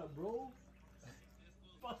you got, bro.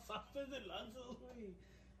 Pasaste de lanza,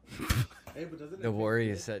 güey. Hey, but doesn't The worry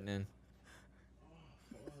is setting in.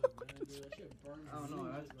 I don't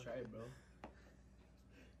know. I have to try it, bro.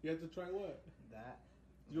 You have to try what? That.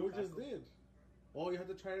 You just did. Oh, you have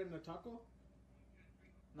to try it in a taco?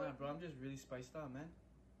 Nah, bro. I'm just really spiced out, man.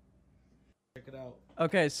 Check it out.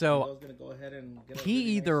 Okay, so Miguel's gonna go ahead and get a he really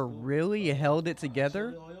nice either scoop really of held it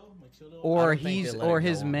together, chili oil, my chili oil. or I don't think they let it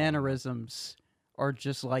his go on. mannerisms are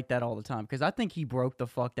just like that all the time. Because I think he broke the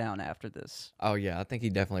fuck down after this. Oh yeah, I think he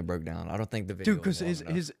definitely broke down. I don't think the video. Dude, because was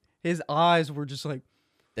long enough. his eyes were just like.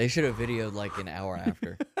 They should have videoed like an hour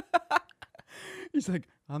after. He's like,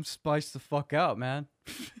 I'm spiced the fuck out, man.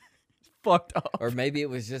 He's fucked up. Or maybe it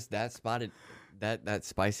was just that spotted, that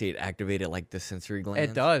spicy. It activated like the sensory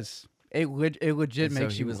glands. It does. It legit And so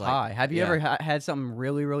makes he you was high. like- Have you yeah. ever had something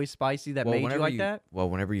really, really spicy that made you whenever like that? Well,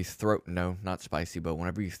 whenever you no, not spicy, but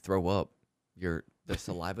whenever you throw up, the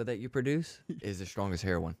saliva that you produce is as strong as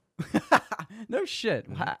heroin. No shit.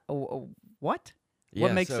 What? Yeah,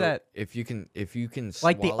 What makes so that? If you can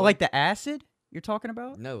Like swallow, the acid you're talking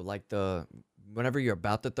about? no, like whenever you're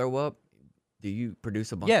about to throw up, do you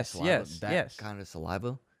produce a bunch Yes, of saliva? yes, That yes. kind of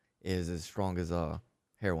saliva is as strong as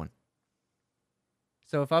heroin.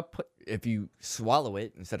 So if you swallow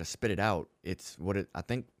it instead of spit it out, I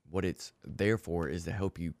think what it's there for is to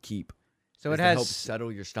help you keep. So is it to has help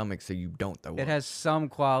settle your stomach so you don't throw up. it has some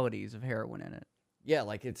qualities of heroin in it. Yeah,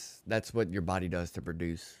 like that's what your body does to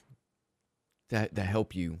produce to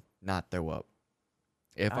help you not throw up.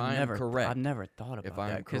 If I'm correct, I've never thought about if that.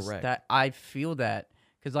 I'm 'cause correct, I feel that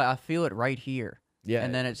because I feel it right here. yeah,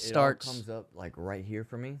 and then it all starts. comes up like right here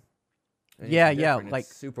for me. And Yeah, it's yeah, different. like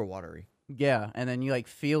it's super watery. Yeah, and then you like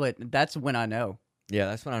feel it. That's when I know. Yeah,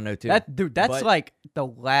 that's when I know too. That's like the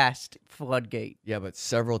last floodgate. Yeah, but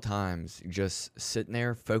several times just sitting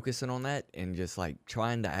there focusing on that and just like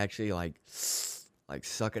trying to actually like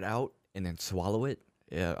suck it out and then swallow it.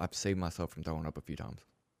 Yeah, I've saved myself from throwing up a few times.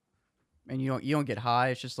 And you don't get high.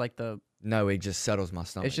 It's just like the. No, it just settles my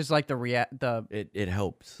stomach. It's just like It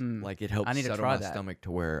helps. Like it helps I need to settle try my that. stomach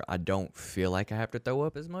to where I don't feel like I have to throw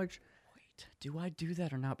up as much. Wait, do I do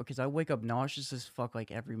that or not? Because I wake up nauseous as fuck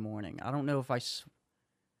like every morning. I don't know if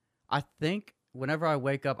I think whenever I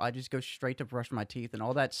wake up, I just go straight to brush my teeth, and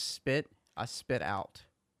all that spit, I spit out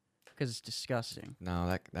because it's disgusting.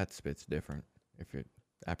 No, that spit's different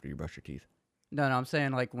after you brush your teeth. No, I'm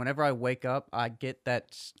saying like whenever I wake up, I get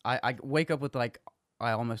that I wake up with like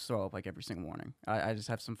I almost throw up like every single morning. I just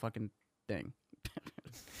have some fucking thing.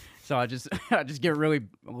 So I just get really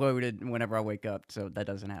loaded whenever I wake up. So that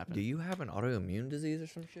doesn't happen. Do you have an autoimmune disease or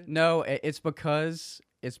some shit? No, it's because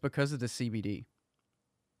of the CBD.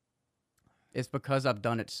 It's because I've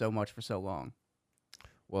done it so much for so long.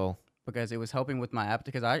 Well, because it was helping with my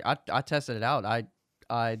appetite. Because I tested it out.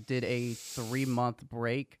 I did a 3-month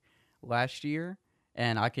break last year,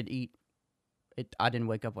 and I could eat. I didn't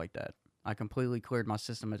wake up like that. I completely cleared my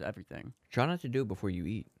system of everything. Try not to do it before you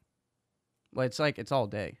eat. Well, it's all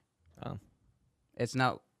day. Oh. It's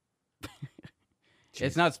not.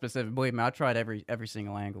 It's not specific. Believe me, I tried every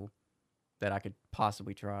single angle that I could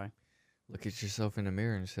possibly try. Look at yourself in the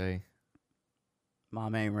mirror and say,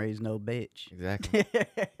 "Mom ain't raised no bitch." Exactly.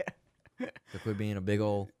 So quit being a big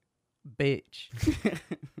old bitch.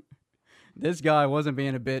 This guy wasn't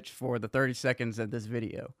being a bitch for the 30 seconds of this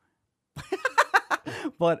video.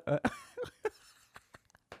 But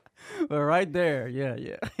right there,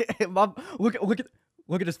 yeah.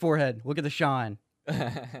 Look at his forehead. Look at the shine.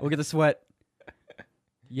 Look at the sweat.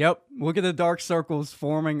 Yep. Look at the dark circles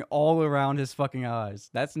forming all around his fucking eyes.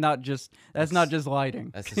 That's not just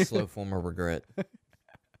lighting. That's a slow form of regret.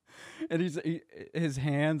 And his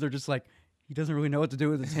hands are just like he doesn't really know what to do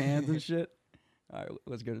with his hands and shit. All right,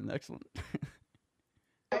 let's go to the next one.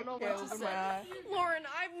 I don't know what to say. Lauren,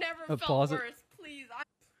 I've never felt pause it. worse. Please.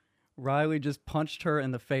 Riley just punched her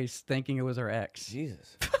in the face thinking it was her ex.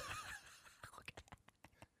 Jesus.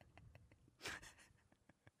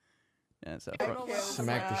 Yeah, so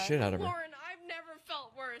smack the shit out of her. Lauren, I've never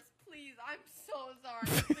felt worse. Please, I'm so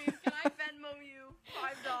sorry. Please, can I Venmo you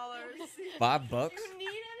 $5? $5? You need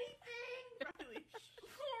anything? Really?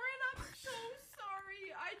 Lauren, I'm so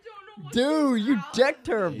sorry. I don't know what Dude, you decked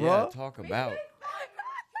her, bro. Yeah, talk about.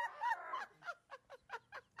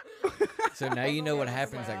 So now you know what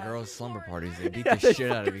happens at girls' slumber parties. They beat the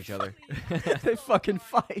shit out of each other. They fucking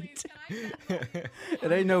fight.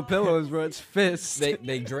 It ain't no pillows, bro. It's fists.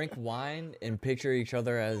 They drink wine and picture each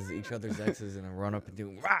other as each other's exes and then run up and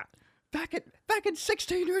do rah. Back at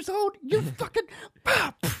 16 years old, you fucking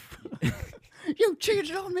you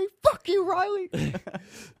cheated on me. Fuck you, Riley.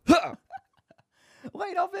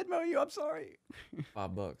 Wait, I'll Venmo you. I'm sorry.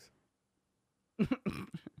 $5.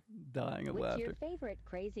 Dying of What's laughter. your favorite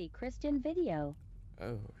crazy Christian video?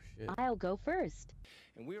 Oh, shit. I'll go first.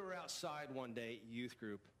 And we were outside one day, youth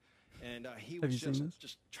group, and he Have was you seen this?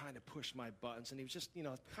 just trying to push my buttons, and he was just,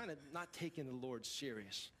 kind of not taking the Lord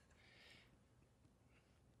serious.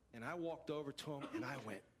 And I walked over to him, and I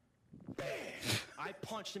went, bam! I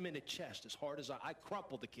punched him in the chest as hard as I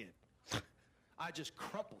crumpled the kid. I just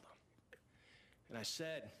crumpled him. And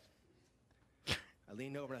I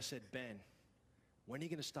leaned over and I said, Ben, when are you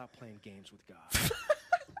going to stop playing games with God?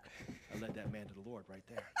 I led that man to the Lord right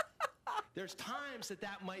there. There's times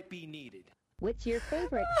that might be needed. What's your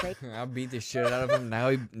favorite I beat the shit out of him.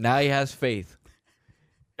 Now he has faith.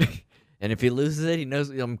 And if he loses it, he knows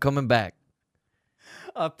I'm coming back.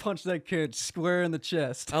 I punched that kid square in the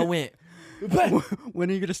chest. I went. When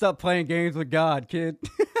are you gonna stop playing games with God, kid?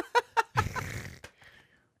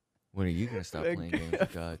 When are you gonna stop playing games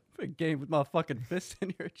with God? A game with my fucking fist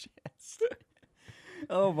in your chest.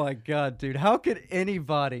 Oh my God, dude! How could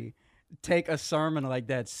anybody take a sermon like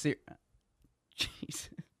that? Jeez.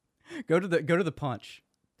 Go to the punch.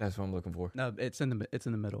 That's what I'm looking for. No, it's in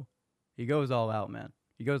the middle. He goes all out, man.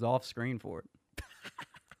 He goes off screen for it.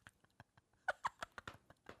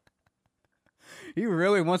 He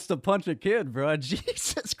really wants to punch a kid, bro.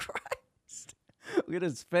 Jesus Christ! Look at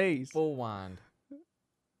his face. Full wind.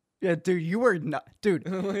 Yeah, dude, you were not, dude.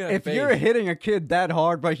 Look at If that you're face. hitting a kid that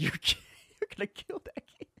hard, bro, you're gonna kill that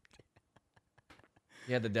kid.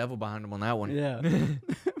 You had the devil behind him on that one. Yeah. When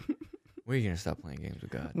are you gonna stop playing games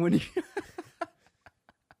with God? When you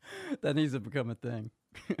that needs to become a thing.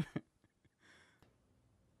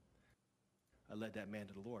 I led that man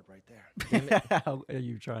to the Lord right there. Damn it. How are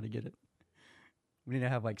you trying to get it? We need to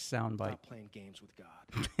have like sound bite. Stop playing games with God.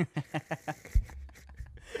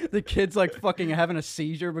 The kid's like fucking having a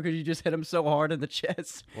seizure because you just hit him so hard in the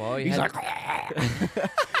chest. Well, he's like,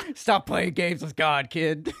 stop playing games with God,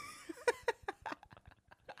 kid.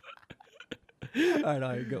 All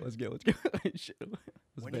right, go. Let's go. Shit.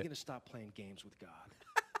 When are you gonna stop playing games with God?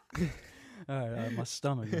 All right, my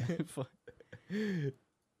stomach. Man. Fuck. I'm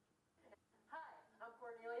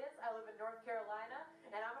Cornelius. I live in North Carolina,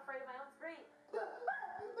 and I'm afraid of my own scream.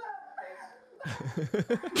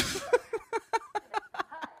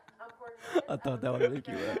 Hi, I'm Cornelius. I thought that would make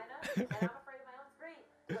you laugh. And I'm afraid of my own scream.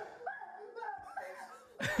 I'm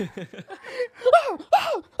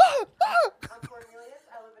Cornelius.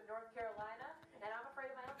 I live in North Carolina, and I'm afraid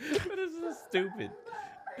of my own scream. This is stupid.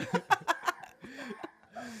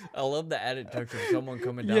 I love the added touch of someone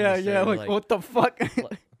coming down the stairs. Yeah, like what the fuck?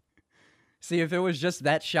 See, if it was just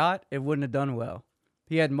that shot, it wouldn't have done well.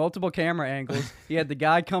 He had multiple camera angles. He had the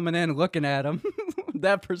guy coming in looking at him.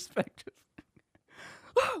 That perspective.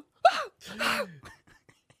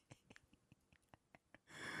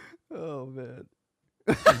 Oh, man.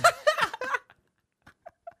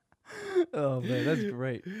 Oh, man, that's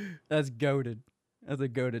great. That's goated. That's a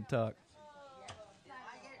goated talk.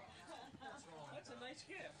 That's a nice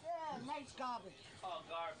gift. Yeah, nice garbage. Oh,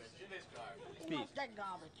 garbage. It is garbage. Pete. That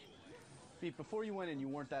garbage. Pete, before you went in, you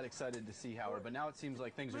weren't that excited to see Howard, but now it seems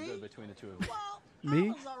like things are good between the two of you. Well, Me?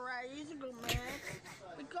 Howard's alright. He's a good man.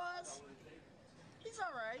 Because he's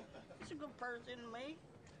alright. He's a good person to me.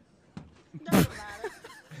 Doesn't matter.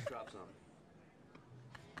 Drop some.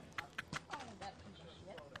 Oh, that piece of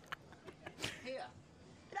shit. Here.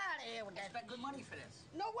 Get out of here with that. Expect good money for this.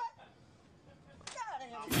 You know what? Get out of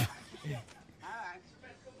here with that piece of shit. Alright.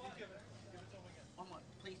 One more.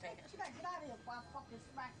 Please take it. Get out of here before I fucking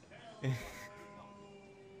smack you.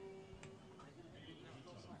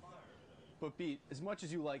 But Pete, as much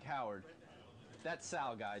as you like Howard, that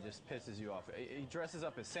Sal guy just pisses you off. He dresses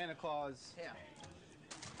up as Santa Claus. Yeah.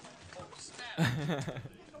 Oh, snap.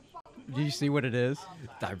 Do you see what it is?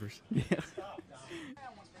 Diapers. Yeah.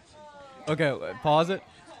 Okay, pause it.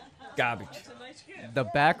 Garbage. The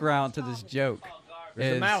background to this joke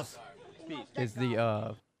There's is a mouse. Is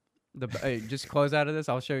the hey, just close out of this.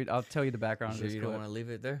 I'll show you. I'll tell you the background. Sure of this you don't clip. want to leave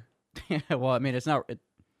it there? Yeah. Well, I mean, it's not. It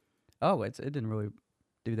didn't really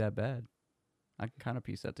do that bad. I can kind of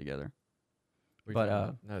piece that together.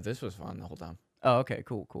 But no, this was fun the whole time. Oh, okay,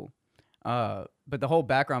 cool. But the whole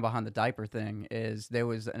background behind the diaper thing is there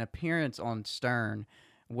was an appearance on Stern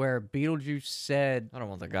where Beetlejuice said I don't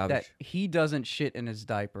want the garbage. that he doesn't shit in his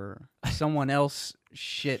diaper. Someone else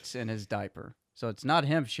shits in his diaper. So it's not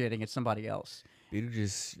him shitting, it's somebody else.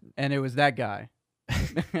 Beetlejuice. And it was that guy.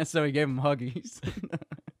 So he gave him huggies.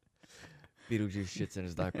 Beetlejuice shits in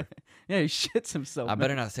his diaper. Yeah, he shits himself. I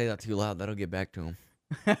better not say that too loud. That'll get back to him.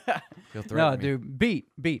 He'll threaten No, me. dude, beat.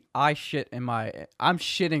 I'm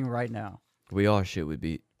shitting right now. We all shit with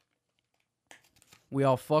Beat. We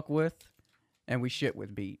all fuck with, and we shit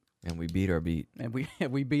with Beat. And we beat our beat. And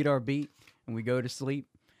we beat our beat, and we go to sleep.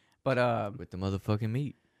 But with the motherfucking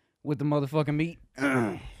meat. With the motherfucking meat.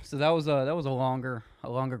 So that was a longer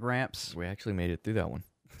Gramps. We actually made it through that one.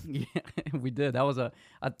 Yeah, we did. That was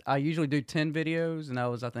I usually do 10 videos, and that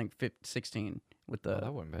was I think 16 with the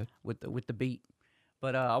that wasn't bad. with the beat.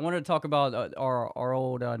 But I wanted to talk about our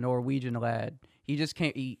old Norwegian lad. He just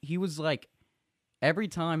came. He was like, every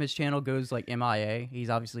time his channel goes like MIA, he's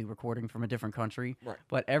obviously recording from a different country. Right.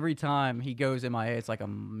 But every time he goes MIA, it's like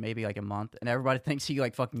maybe like a month, and everybody thinks he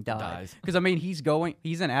like fucking died. Because I mean, he's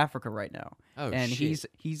in Africa right now. Oh, and shit.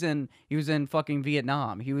 he was in fucking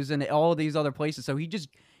Vietnam. He was in all these other places. So he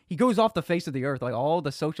goes off the face of the earth, like all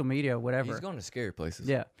the social media, whatever. He's going to scary places.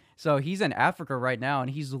 Yeah. So he's in Africa right now, and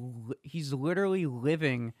he's literally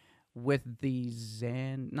living with the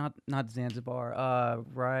not Zanzibar,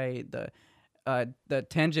 right? The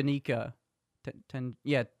Tanganyika,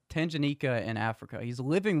 Tanganyika in Africa. He's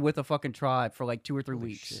living with a fucking tribe for like 2 or 3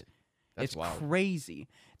 weeks. Shit. That's It's wild. crazy,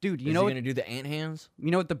 dude. You Is know he what, gonna do the ant hands?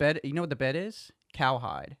 You know what the bed is?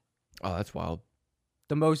 Cowhide. Oh, that's wild.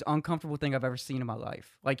 The most uncomfortable thing I've ever seen in my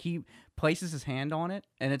life. Like he places his hand on it,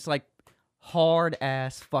 and it's like hard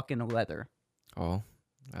ass fucking leather. Oh,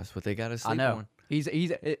 that's what they got to sleep I know. on. His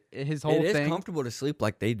whole It is thing. comfortable to sleep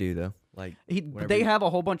like they do, though. Like They have a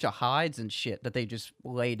whole bunch of hides and shit that they just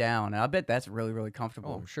lay down, and I bet that's really, really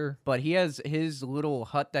comfortable. Oh, I'm sure. But he has his little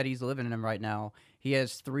hut that he's living in right now. He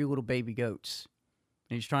has 3 little baby goats,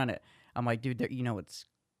 and he's trying to. I'm like, dude, you know it's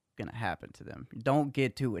gonna happen to them. Don't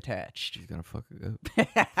get too attached. He's gonna fuck a goat.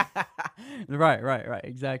 Right,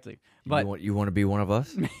 exactly. But you want to be one of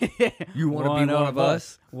us? You want to be one of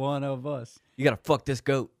us? One of us. You gotta fuck this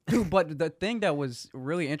goat. Dude, but the thing that was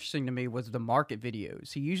really interesting to me was the market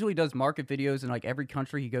videos. He usually does market videos in like every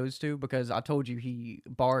country he goes to because I told you he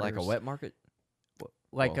barters. Like a wet market?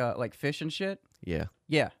 Like fish and shit? Yeah.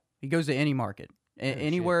 Yeah. He goes to any market.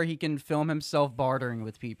 Anywhere he can film himself bartering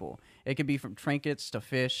with people. It could be from trinkets to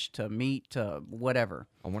fish to meat to whatever.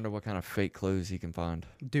 I wonder what kind of fake clothes he can find.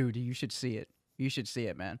 Dude, you should see it. You should see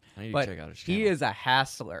it, man. I need but to check out his channel. he is a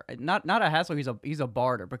hassler. Not a hassler. He's a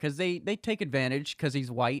barter because they take advantage because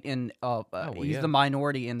he's white and he's the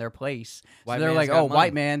minority in their place. White so they're man's like, got oh, money."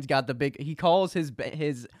 white man's got the big. He calls his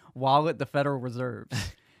wallet the Federal Reserves.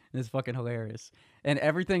 It's fucking hilarious. And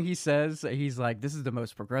everything he says, he's like, "This is the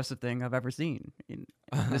most progressive thing I've ever seen.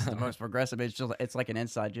 This is the most progressive." It's like an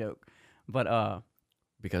inside joke, but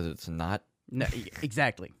because it's not. No,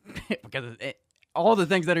 exactly. Because all the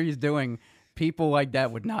things that he's doing, people like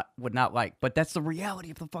that would not like. But that's the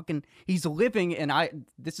reality of the fucking. He's living, and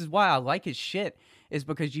this is why I like his shit, is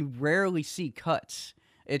because you rarely see cuts.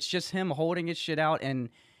 It's just him holding his shit out, and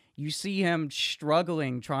you see him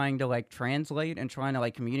struggling, trying to like translate and trying to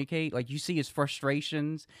like communicate. Like you see his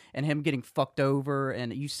frustrations and him getting fucked over,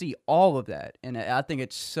 and you see all of that. And I think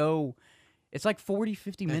it's like 40,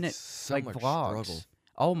 50 minutes so like much vlogs. struggle.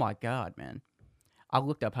 Oh my God, man. I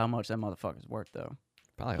looked up how much that motherfucker's worth though.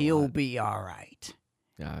 Probably a He'll lot. be all right.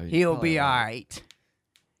 Yeah, He'll be all right.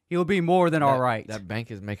 He'll be more than all right. That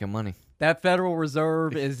bank is making money. That Federal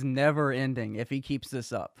Reserve is never ending if he keeps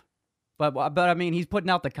this up. But I mean, he's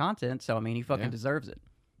putting out the content, so I mean, he fucking deserves it.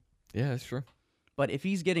 Yeah, that's true. But if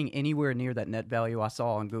he's getting anywhere near that net value I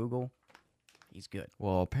saw on Google, he's good.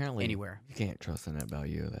 Well, apparently anywhere you can't trust the net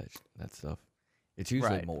value of that stuff. It's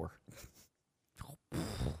usually Right. more.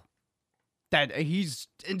 That he's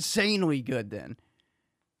insanely good then.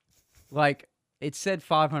 Like it said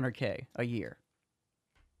 500K a year.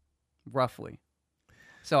 Roughly.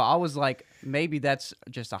 So I was like, maybe that's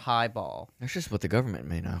just a high ball. That's just what the government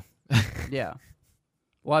may know. Yeah.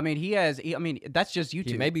 Well, I mean, that's just YouTube.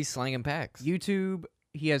 He may be slanging packs. YouTube,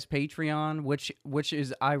 he has Patreon, which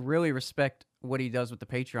is, I really respect what he does with the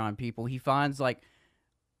Patreon people. He finds like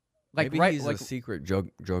Maybe right, he's like, a secret drug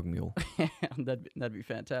mule. that'd be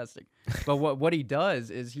fantastic. But what he does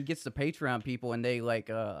is he gets the Patreon people and they like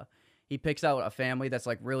he picks out a family that's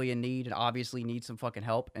like really in need and obviously needs some fucking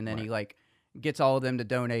help, and then he like gets all of them to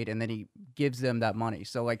donate, and then he gives them that money.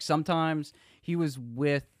 So like sometimes he was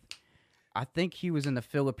I think he was in the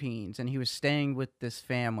Philippines and he was staying with this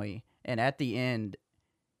family, and at the end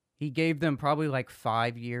he gave them probably like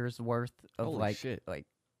 5 years worth of Holy shit.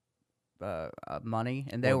 money,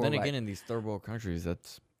 and they Well, were then like, again, in these third world countries,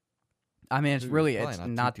 that's. I mean, it's Dude, really, probably it's not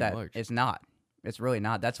not too that, much. it's not. It's really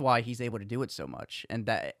not. That's why he's able to do it so much, and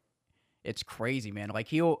that it's crazy, man. Like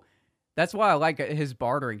that's why I like his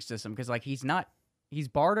bartering system, because like he's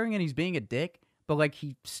bartering and he's being a dick, but like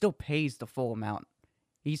he still pays the full amount.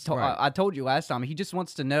 Right. I told you last time, he just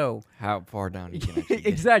wants to know How far down he can actually get.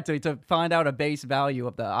 exactly to find out a base value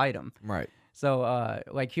of the item. Right. So,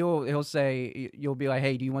 like he'll say, you'll be like,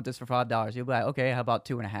 hey, do you want this for $5? You'll be like, okay, how about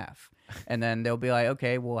 2.5? And then they'll be like,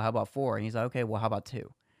 okay, well, how about 4? And he's like, okay, well, how about 2?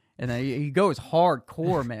 And then he goes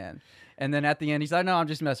hardcore, man. And then at the end, he's like, no, I'm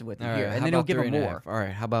just messing with you. All Here. right, And how then he'll about give him 3.5? more. All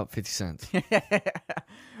right, how about 50 cents? All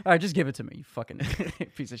right, just give it to me, you fucking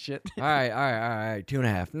piece of shit. all right.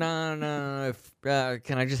 2.5. No.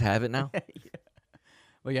 Can I just have it now?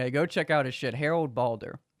 Well, yeah, go check out his shit, Harold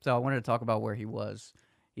Balder. So I wanted to talk about where he was.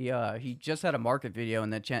 He just had a market video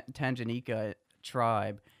in the Tanganyika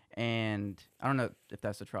tribe, and I don't know if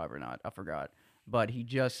that's the tribe or not. I forgot. But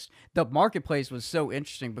the marketplace was so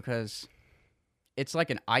interesting because it's like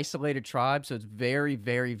an isolated tribe, so it's very,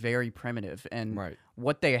 very, very primitive. And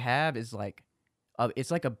what they have is like,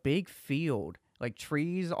 it's like a big field, like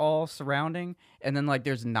trees all surrounding, and then like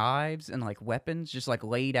there's knives and like weapons just like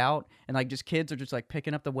laid out, and like just kids are just like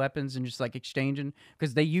picking up the weapons and just like exchanging,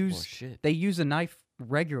 because they use a knife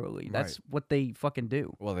regularly. That's what they fucking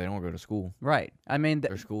do. Well, they don't go to school. Right. I mean,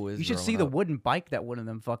 their school is. You should see the wooden bike that one of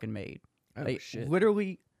them fucking made. Oh, like, shit.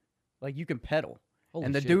 Literally, like you can pedal, Holy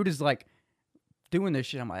and the shit. dude is like doing this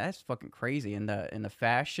shit. I'm like, that's fucking crazy. And the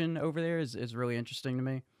fashion over there is really interesting to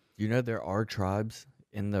me. You know, there are tribes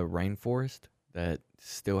in the rainforest that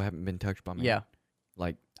still haven't been touched by man. Yeah.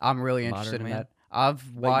 Like, I'm really modern interested in man. that. I've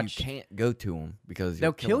watched. But you can't go to them because They'll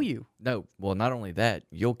you'll kill 'em. you. No, well, not only that,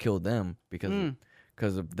 you'll kill them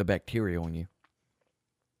because of the bacteria on you.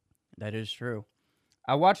 That is true.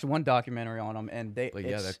 I watched one documentary on them, and But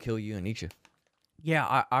yeah, they'll kill you and eat you.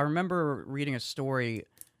 Yeah, I remember reading a story.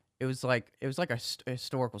 it was like a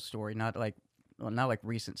historical story, not like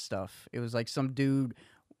recent stuff. It was like some dude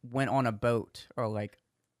went on a boat or like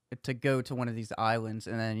to go to one of these islands,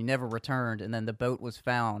 and then he never returned, and then the boat was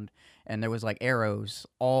found, and there was like arrows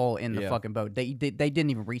all in the fucking boat. They didn't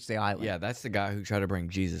even reach the island. Yeah, that's the guy who tried to bring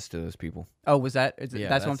Jesus to those people. Oh, was that?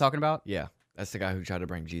 That's what I'm talking about? Yeah, that's the guy who tried to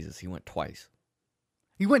bring Jesus. He went twice.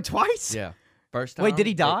 He went twice? Yeah. First time. Wait, did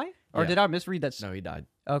he die? Or yeah. did I misread that? No, he died.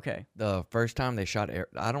 Okay. The first time they shot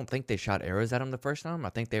I don't think they shot arrows at him the first time. I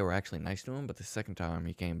think they were actually nice to him, but the second time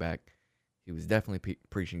he came back, he was definitely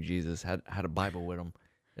preaching Jesus, had a Bible with him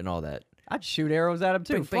and all that. I'd shoot arrows at him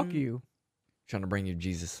too. Bing, Fuck bing. you. Trying to bring you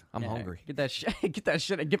Jesus. I'm hungry. Get that shit. Get that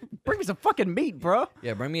shit. Bring me some fucking meat, bro.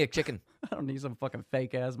 Yeah, bring me a chicken. I don't need some fucking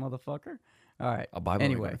fake ass motherfucker. All right. A Bible.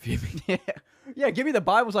 Anyway. Yeah, give me the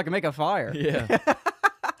Bible so I can make a fire. Yeah.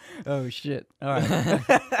 Oh shit. All right.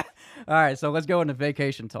 All right. So let's go into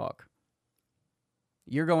vacation talk.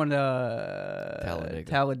 You're going to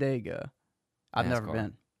Talladega. I've never NASCAR.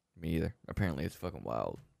 been. Me either. Apparently, it's fucking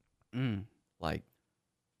wild. Like,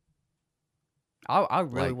 I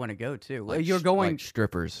really want to go too. Like You're going like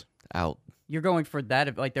strippers out. You're going for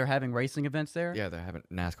that? Like they're having racing events there? Yeah, they're having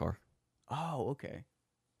NASCAR. Oh, okay.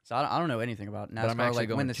 So I don't know anything about NASCAR. But I'm actually like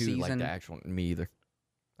going when the to season. like the actual. Me either.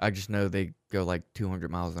 I just know they go like 200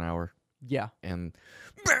 miles an hour. Yeah. And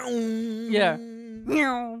yeah.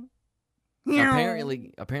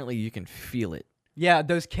 Apparently you can feel it. Yeah,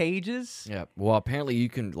 those cages. Yeah. Well, apparently you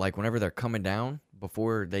can, like, whenever they're coming down,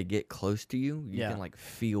 before they get close to you, you can like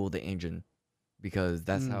feel the engine, because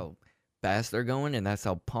that's how fast they're going, and that's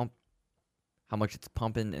how much it's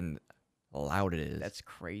pumping and loud it is. That's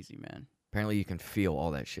crazy, man. Apparently you can feel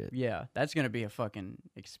all that shit. Yeah, that's gonna be a fucking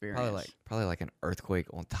experience. Probably like an earthquake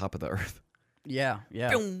on top of the earth. Yeah,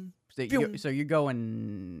 yeah. Boom, so you're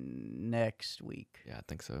going next week? Yeah, I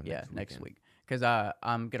think so. Next week. Because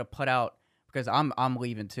I'm gonna put out, because I'm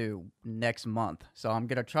leaving too next month, so I'm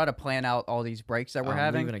gonna try to plan out all these breaks that we're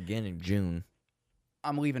having. I'm leaving again in June.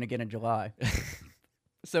 I'm leaving again in July.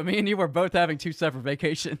 So me and you are both having 2 separate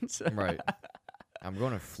vacations. Right. I'm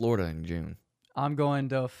going to Florida in June. I'm going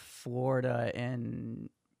to Florida in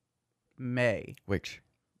May. Which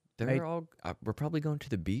we're probably going to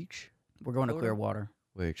the beach. We're going to Clearwater.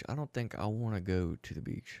 Which I don't think I want to go to the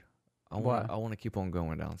beach. I Why? want to keep on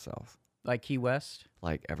going down south. Like Key West?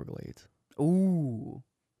 Like Everglades. Ooh.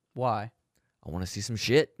 Why? I want to see some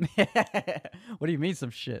shit. What do you mean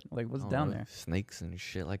some shit? Like what's down there? Snakes and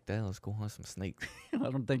shit like that. Let's go hunt some snakes. I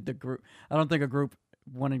don't think a group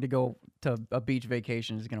wanting to go to a beach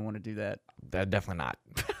vacation is gonna want to do that. Definitely not.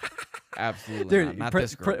 Absolutely Dude, not.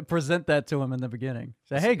 This group. Present that to them in the beginning.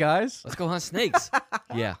 Say, hey guys, let's go hunt snakes.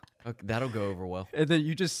 Yeah, okay, that'll go over well. And then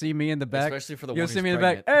you just see me in the back. Especially for the you'll one see who's me in the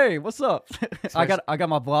pregnant. back. Hey, what's up? I got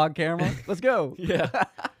my vlog camera. Let's go. Yeah.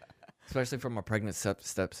 Especially for my pregnant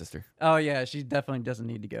stepsister. Oh yeah, she definitely doesn't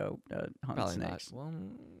need to go hunt Probably snakes. not. Well,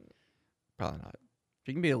 probably not.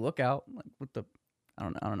 She can be a lookout. Like with the, I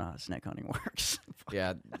don't know how snake hunting works.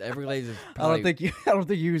 Yeah, Everglades is probably... I don't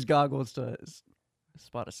think you use goggles to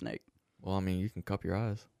spot a snake. Well, I mean, you can cup your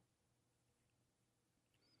eyes.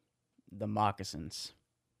 The moccasins.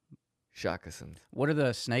 Shockasins. What are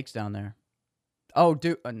the snakes down there? Oh,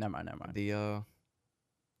 dude, never mind. The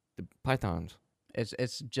pythons.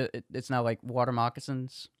 It's not like water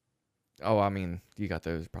moccasins. Oh, I mean, you got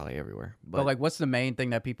those probably everywhere. But like, what's the main thing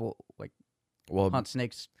that people like hunt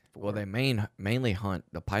snakes for? Well, they mainly hunt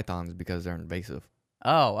the pythons because they're invasive.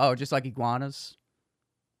 Oh, just like iguanas.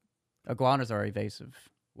 Iguanas are evasive.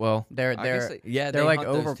 Well, they're they like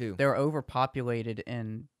hunt those too. They're overpopulated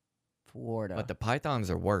in Florida. But the pythons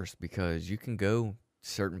are worse because you can go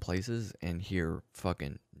certain places and hear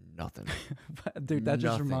fucking nothing. Dude, that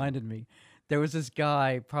just reminded me. There was this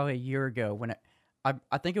guy probably a year ago when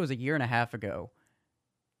I think it was a year and a half ago.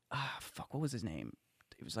 What was his name?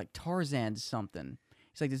 It was like Tarzan something.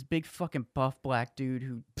 He's like this big fucking buff black dude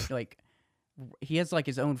who like he has like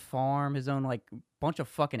his own farm, his own like bunch of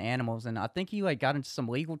fucking animals, and I think he like got into some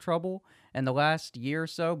legal trouble in the last year or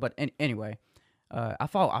so. But anyway, I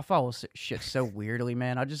follow shit so weirdly,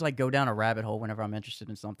 man. I just like go down a rabbit hole whenever I'm interested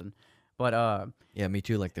in something. But yeah, me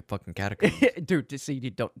too. Like the fucking catacombs, dude. See, you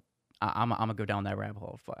don't. I'm gonna go down that rabbit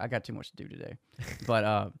hole. I got too much to do today.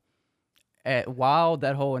 But while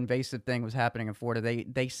that whole invasive thing was happening in Florida,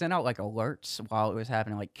 they sent out like alerts while it was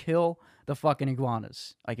happening, like kill the fucking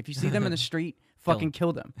iguanas. Like if you see them in the street, fucking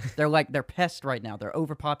kill them. They're pests right now. They're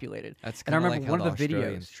overpopulated. That's and I kind of remember like one how of the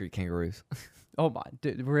Australian videos. Street kangaroos. Oh my,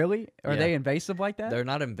 dude, really? Are they invasive like that? They're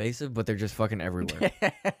not invasive, but they're just fucking everywhere.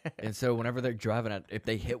 And so whenever they're driving, if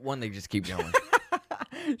they hit one, they just keep going.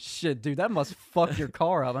 Shit, dude, that must fuck your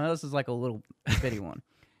car up. I know this is like a little bitty one.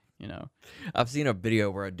 you know. I've seen a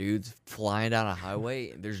video where a dude's flying down a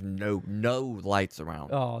highway and there's no lights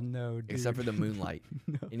around. Oh no, dude. Except for the moonlight.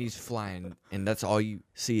 And he's flying and that's all you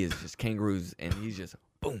see is just kangaroos and he's just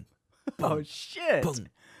boom. Boom, Oh shit. boom.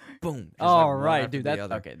 Boom. Just All like one right, after dude. the That's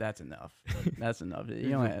other. okay. That's enough. That's enough. You It's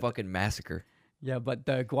know, a fucking massacre. yeah, but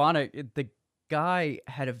the iguana, the guy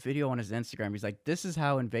had a video on his Instagram. He's like, "This is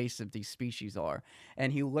how invasive these species are."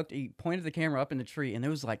 And he pointed the camera up in the tree, and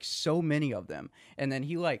there was like so many of them. And then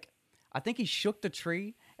I think he shook the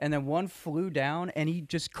tree, and then one flew down, and he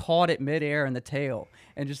just caught it midair in the tail,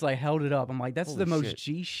 and just like held it up. I'm like, that's Holy the most shit.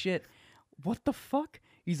 G shit. What the fuck?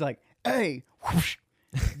 He's like, "Hey, whoosh,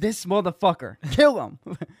 this motherfucker, kill him,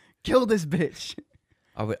 kill this bitch."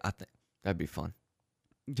 I think that'd be fun.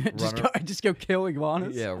 just go kill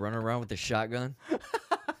iguanas. Yeah, run around with the shotgun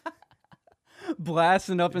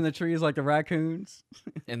Blasting up in the trees like the raccoons.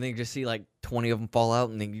 and then just see like 20 of them fall out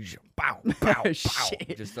and then you just pow, pow, pow.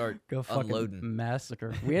 Shit. Just start Go fucking unloading.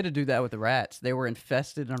 massacre. We had to do that with the rats. They were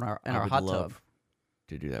infested in our I would hot love tub.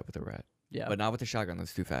 to do that with a rat. Yeah. But not with the shotgun.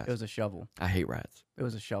 That's too fast. It was a shovel. I hate rats. It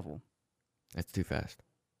was a shovel. That's too fast.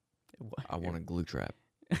 I want a glue trap.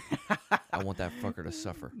 I want that fucker to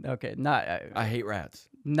suffer. Okay, I hate rats.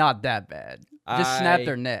 not that bad. Just snap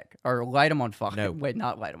their neck or light them on fire. No. Wait,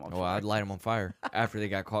 not light them on Oh, fire. I'd light them on fire after they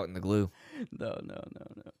got caught in the glue. No.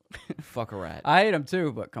 Fuck a rat. I hate them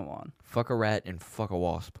too, but come on. Fuck a rat and fuck a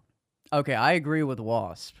wasp. Okay, I agree with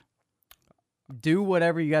wasp. Do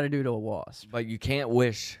whatever you got to do to a wasp. But you can't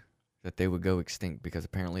wish that they would go extinct because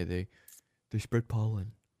apparently they spread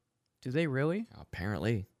pollen. Do they really?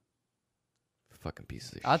 Apparently. Fucking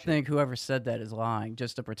pieces of I shit. think whoever said that is lying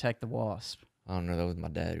just to protect the wasp. I don't know. That was my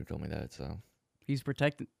dad who told me that. So He's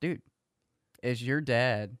protecting. Dude, is your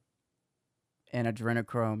dad an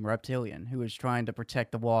adrenochrome reptilian who is trying to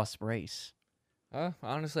protect the wasp race?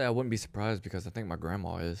 honestly, I wouldn't be surprised because I think my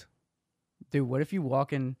grandma is. Dude, what if you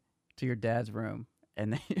walk into your dad's room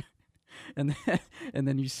and then and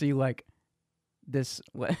then you see like this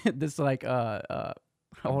like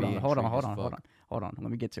hold on.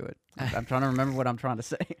 Let me get to it. I'm trying to remember what I'm trying to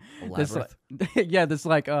say. This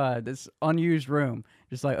this unused room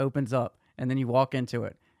just like opens up and then you walk into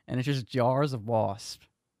it and it's just jars of wasps.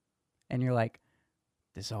 And you're like,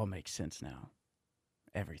 this all makes sense now.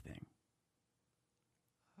 Everything.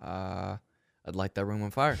 I'd light that room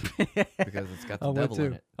on fire because it's got the devil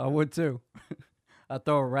in it. I would too. I'd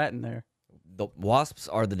throw a rat in there. The wasps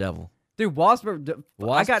are the devil. Dude,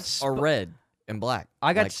 wasps are red and black.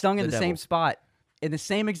 I got like stung in the devil. same spot, in the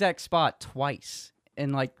same exact spot twice,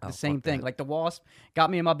 in like the same fuck thing. that. Like the wasp got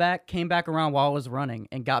me in my back, came back around while I was running,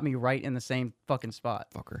 and got me right in the same fucking spot.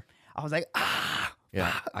 Fucker. I was like, ah.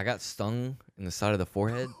 Yeah, I got stung in the side of the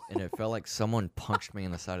forehead, and it felt like someone punched me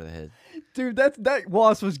in the side of the head. Dude, that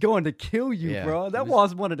wasp was going to kill you, Yeah, bro. it That was-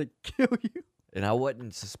 wasp wanted to kill you. And I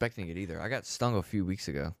wasn't suspecting it either. I got stung a few weeks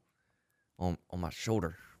ago on my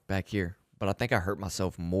shoulder back here, but I think I hurt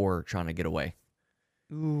myself more trying to get away.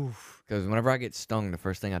 Oof. Because whenever I get stung, the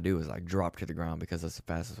first thing I do is like drop to the ground because that's the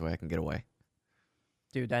fastest way I can get away.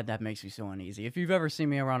 Dude, that makes me so uneasy. If you've ever seen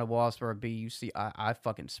me around a wasp or a bee, you see I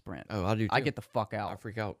fucking sprint. Oh, I do too. I get the fuck out. I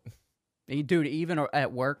freak out. Dude, even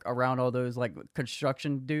at work around all those like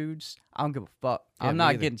construction dudes, I don't give a fuck. Yeah, I'm me not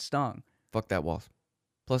either. getting stung. Fuck that wasp.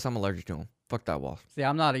 Plus, I'm allergic to them. Fuck that wasp. See,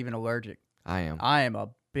 I'm not even allergic. I am. I am a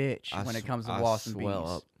bitch I when it sw- comes to I wasps and swell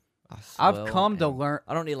bees. up. I've swell come to and- learn.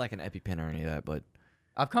 I don't need like an EpiPen or any of that, but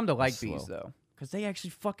I've come to like swell. bees though, because they actually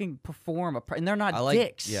fucking perform and they're not I like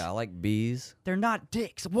dicks. Yeah, I like bees. They're not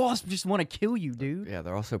dicks. Wasps just want to kill you, dude. Yeah,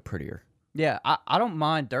 they're also prettier. Yeah, I don't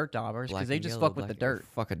mind dirt divers Black because they and just yellow, fuck with the black and- dirt.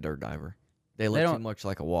 Fuck a dirt diver. They look too don't- much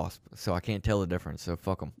like a wasp, so I can't tell the difference. So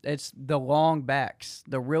fuck them. It's the long backs,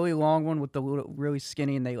 the really long one with the little, really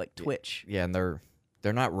skinny, and they like twitch. Yeah, and they're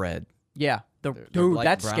not red. Yeah, They're dude, like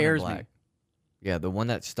that brown and scares me. black. Yeah, the one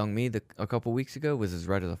that stung me a couple weeks ago was as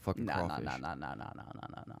red as a fucking Nah. crawfish.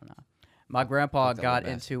 My grandpa Fuck that got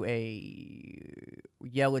little bastard. into a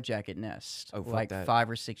yellow jacket nest Oh, fuck like that. 5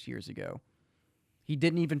 or 6 years ago. He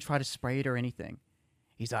didn't even try to spray it or anything.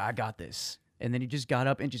 He's like, I got this. And then he just got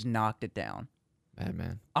up and just knocked it down.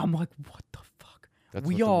 Madman. I'm like, what the fuck? That's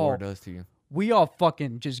we what the all war does to you. We all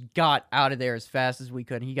fucking just got out of there as fast as we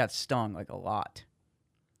could, and he got stung like a lot.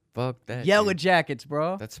 Fuck that. Yellow dude. jackets,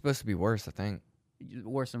 bro. That's supposed to be worse, I think.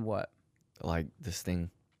 Worse than what? Like this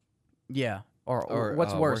thing. Yeah. Or Or,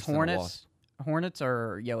 what's worse, worse than a hornets? wasp. Hornets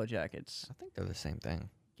or yellow jackets? I think they're the same thing.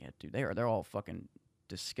 Yeah, dude, they're all fucking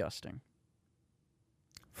disgusting.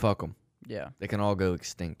 Fuck them. Yeah. They can all go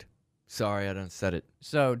extinct. Sorry, I done said it.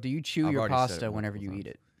 So, do you chew I've your already said it pasta whenever multiple you eat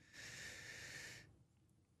times. it?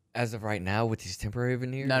 As of right now, with these temporary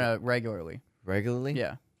veneers? No, regularly. Regularly?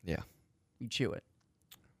 Yeah. Yeah. You chew it.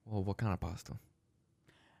 Well, what kind of pasta?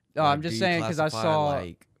 No, I'm just saying because I saw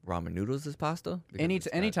like ramen noodles as pasta. Because any it's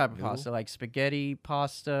type got of noodle? pasta, like spaghetti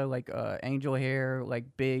pasta, like angel hair,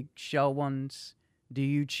 like big shell ones. Do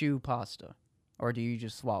you chew pasta, or do you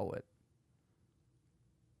just swallow it?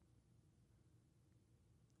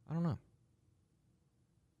 I don't know.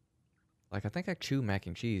 Like I think I chew mac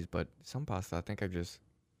and cheese, but some pasta I think I just.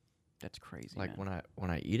 That's crazy. Like man. when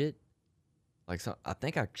I eat it, like I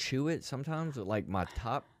think I chew it sometimes with like my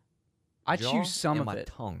top. I jaw chew some and of my it.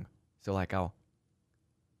 tongue. So like I'll.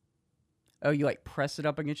 Oh, you like press it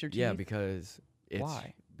up against your teeth? Yeah, because it's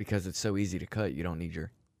Why? Because it's so easy to cut. You don't need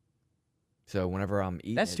your. So whenever I'm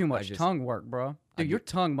eating, That's too I much just- tongue work, bro. Dude, your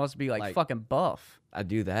tongue must be like fucking buff. I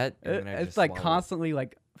do that. And then I It's just like swallow it. constantly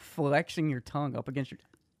like flexing your tongue up against your.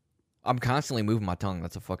 I'm constantly moving my tongue.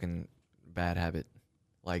 That's a fucking bad habit.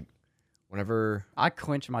 Like, whenever I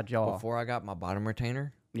clench my jaw before I got my bottom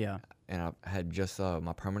retainer. Yeah. And I had just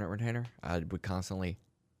my permanent retainer. I would constantly.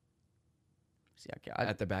 See, I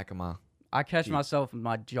at the back of my. I catch teeth. myself.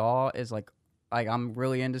 My jaw is like I'm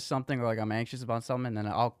really into something or like I'm anxious about something, and then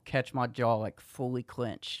I'll catch my jaw like fully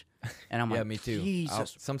clenched, and I'm Yeah, like, me too.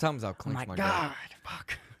 Jesus, Sometimes I'll oh clench my my God, jaw.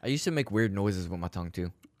 fuck. I used to make weird noises with my tongue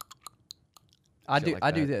too. I Shit do. like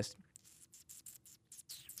I do that. this.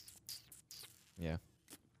 Yeah.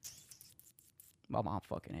 My mom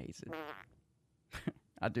fucking hates it.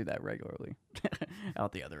 I do that regularly,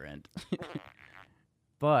 out the other end.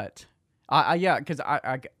 But yeah, because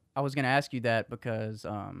I was gonna ask you that because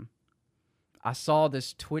I saw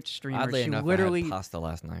this Twitch streamer. Oddly She enough, literally I had pasta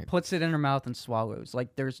last night. puts it in her mouth and swallows.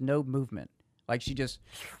 Like there's no movement. Like she just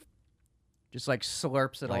like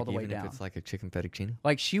slurps it Like all the way even down. if it's like a chicken fettuccine.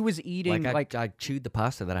 Like she was eating like I chewed the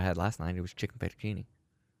pasta that I had last night. It was chicken fettuccine.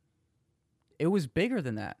 it was bigger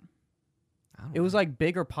than that. It was like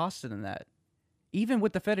bigger pasta than that. Even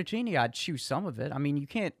with the fettuccine, I'd chew some of it. I mean,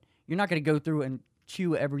 you're not going to go through and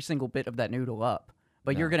chew every single bit of that noodle up,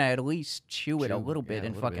 but you're No. going to at least chew it a little bit yeah, a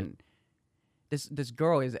and little fucking. This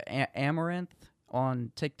girl is Amaranth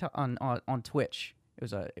on TikTok on Twitch. It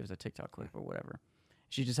was a TikTok clip or whatever.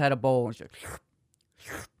 She just had a bowl and she's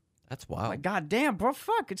like, That's wild. like, God damn, bro,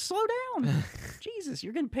 fuck, slow down. Jesus,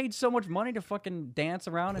 you're getting paid so much money to fucking dance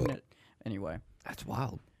around in it. Anyway. That's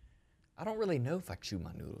wild. I don't really know if I chew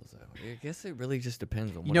my noodles though. I guess it really just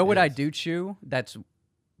depends on. You know what it I is. do chew? That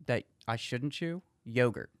I shouldn't chew?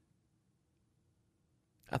 Yogurt.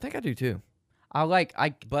 I think I do too. But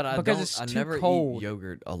But because it's I too never cold. eat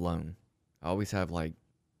yogurt alone. I always have like.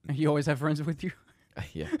 You always have friends with you.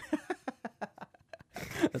 Yeah.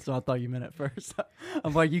 That's what I thought you meant at first.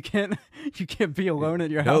 I'm like, you can't be alone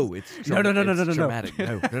in your house. No, it's no. it's dramatic.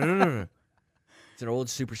 No. It's an old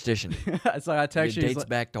superstition. It's like I text It you. dates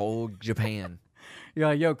back to old Japan. You're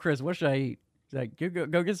like, yo, Chris, what should I eat? He's like,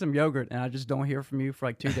 go get some yogurt, and I just don't hear from you for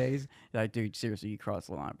like 2 days. You're like, dude, seriously, you crossed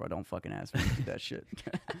the line, bro. Don't fucking ask me to do that shit.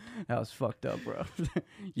 That was fucked up, bro.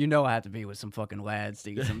 You know I have to be with some fucking lads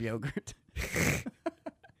to eat some yogurt.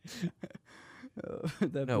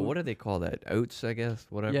 No, what do they call that? Oats, I guess.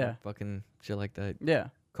 Whatever. Yeah. Fucking shit like that. Yeah.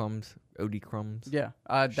 Crumbs. OD crumbs. Yeah,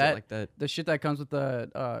 Shit that like that. the shit that comes with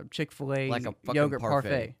the Chick-fil-A Like a fucking yogurt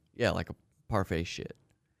parfait. Yeah, like a parfait shit.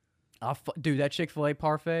 Dude, that Chick-fil-A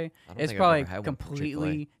parfait, I don't it's think I've probably ever had one from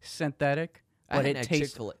completely synthetic, I but hadn't it had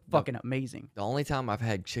tastes Chick-fil-A. fucking amazing. The only time I've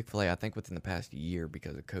had Chick-fil-A, I think within the past year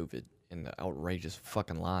because of COVID and the outrageous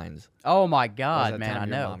fucking lines. Oh my That was God, that man, time I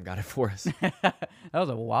your know. Mom got it for us. That was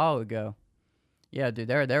a while ago. Yeah, dude,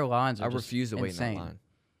 their lines are I just refuse to wait in insane. that line.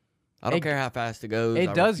 I don't care how fast it goes. It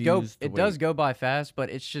I does go. refuse to It does wait. go by fast, but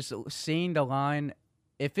it's just seeing the line.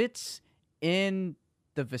 If it's in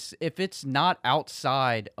if it's not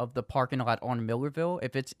outside of the parking lot on Millerville,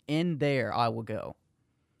 if it's in there, I will go.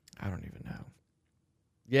 I don't even know.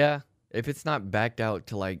 Yeah, if it's not backed out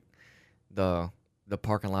to like the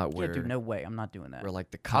parking lot where Yeah, dude, no way, I'm not doing that. where like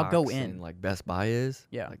the I'll Cox go in. and like Best Buy is.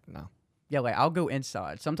 Yeah. Like no. Yeah, like I'll go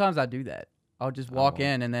inside. Sometimes I do that. I'll just walk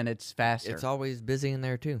in and then it's faster. It's always busy in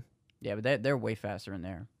there too. Yeah, but they're way faster in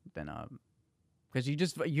there than because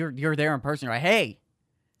you're there in person. You're like, hey,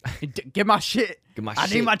 get my shit. Get my I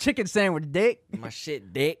shit. need my chicken sandwich, dick. Get my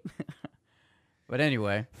shit, dick. But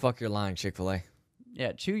anyway, Fuck your line, Chick-fil-A.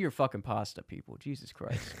 yeah, chew your fucking pasta, people. Jesus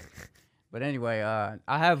Christ. But anyway, I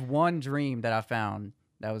have one dream that I found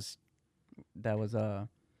that was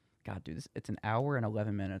God, dude, it's an hour and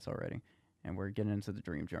 11 minutes already, and we're getting into the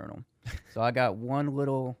dream journal. So I got one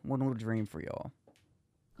little dream for y'all.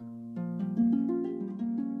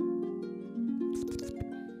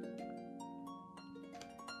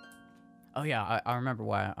 Oh yeah, I remember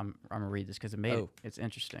why I'm gonna read this because it's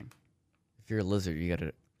interesting. If you're a lizard, you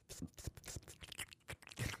gotta.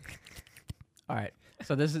 All right.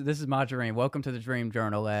 So this is my dream. Welcome to the Dream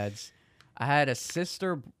Journal, lads. I had a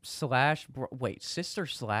sister slash brother.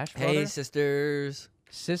 Hey, sisters.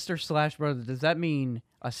 Sister slash brother. Does that mean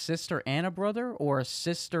a sister and a brother, or a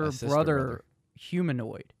sister brother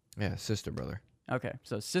humanoid? Yeah, sister brother. Okay,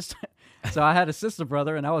 so sister. So I had a sister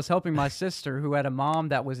brother, and I was helping my sister who had a mom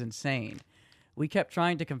that was insane. We kept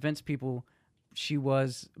trying to convince people she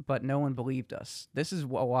was, but no one believed us. This is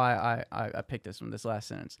why I picked this from this last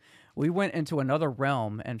sentence. We went into another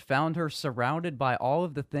realm and found her surrounded by all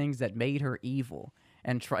of the things that made her evil,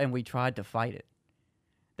 and we tried to fight it.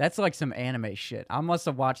 That's like some anime shit. I must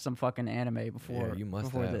have watched some fucking anime before,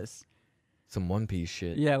 before this. Some One Piece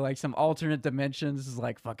shit. Yeah, like some alternate dimensions is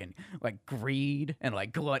like fucking like greed and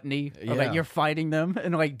like gluttony. Or, Yeah. like you're fighting them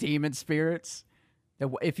and like demon spirits.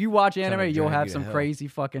 If you watch anime, you'll drag have you to some hell. crazy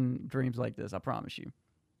fucking dreams like this. I promise you.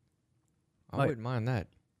 I Like- wouldn't mind that.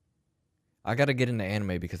 I gotta get into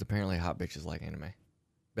anime because apparently hot bitches like anime.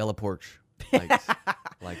 Bella Porch likes,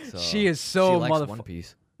 She is so she likes motherfucker. One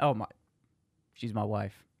Piece. Oh my, she's my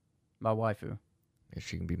wife, my waifu. If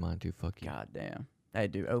she can be mine too, fuck you. God damn, hey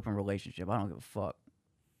dude, open relationship. I don't give a fuck.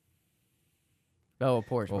 Bella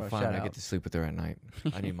Porch, Well, bro. fine. Shout I out. get to sleep with her at night.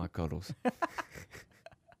 I need my cuddles.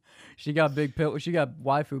 She got big pillow. She got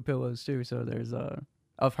waifu pillows too. So there's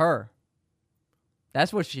of her.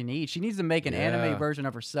 That's what she needs. She needs to make an anime Yeah. version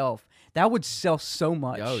of herself. That would sell so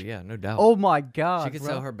much. Oh yeah, no doubt. Oh my god. She could bro.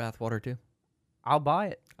 sell her bathwater too. I'll buy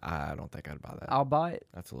it. I don't think I'd buy that. I'll buy it.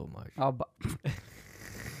 That's a little much. I'll buy.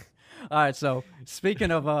 All right. So speaking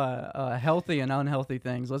of healthy and unhealthy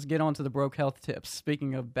things, let's get on to the broke health tips.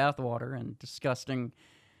 Speaking of bathwater and disgusting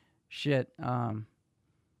shit,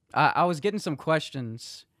 I was getting some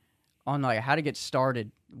questions on like how to get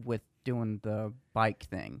started with doing the bike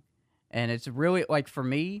thing, and it's really like for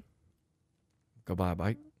me. Go buy a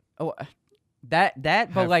bike. Oh, but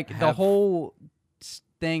like the have- whole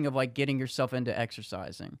thing of like getting yourself into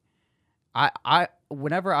exercising. I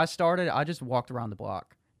whenever I started, I just walked around the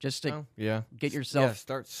block just to Yeah. get yourself. Yeah,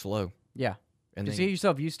 start slow. Yeah, And just then- get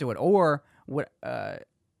yourself used to it. Or what?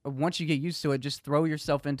 Once you get used to it, just throw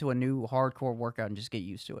yourself into a new hardcore workout and just get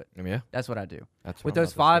used to it. Yeah. That's what I do. That's With what I'm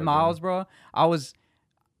those about to 5 start miles, bro. I was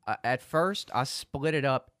at first I split it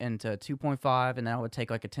up into 2.5, and then I would take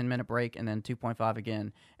like a 10-minute break, and then 2.5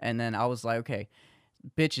 again, and then I was like, okay,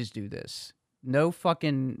 bitches do this. No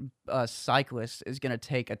fucking cyclist is gonna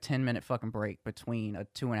take a 10-minute fucking break between a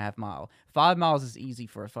 2.5 mile. 5 miles is easy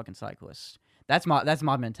for a fucking cyclist. That's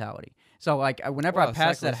my mentality. So like whenever Well, I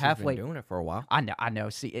pass that cyclist has been halfway, doing it for a while. I know.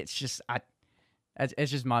 See, it's just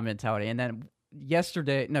it's just my mentality. And then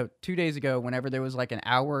 2 days ago, whenever there was like an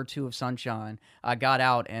hour or two of sunshine, I got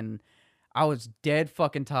out and I was dead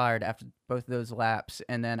fucking tired after both of those laps.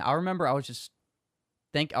 And then I remember I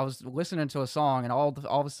was listening to a song, and all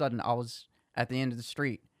of a sudden I was at the end of the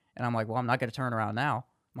street, and I'm like, well, I'm not gonna turn around now.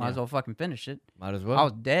 Might as Yeah. well fucking finish it. Might as well. I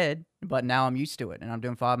was dead, but now I'm used to it, and I'm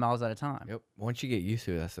doing 5 miles at a time. Yep. Once you get used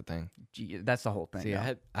to it, that's the thing. That's the whole thing. See, though. I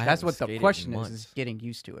That's hadn't what the skated in question is months. getting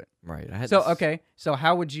used to it. Right. I had So this- okay, so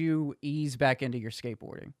how would you ease back into your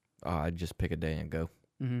skateboarding? I'd just pick a day and go.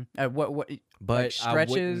 Mm-hmm. What? But like I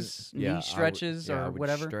stretches, wouldn't- yeah, knee stretches, I or would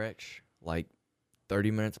whatever. Stretch like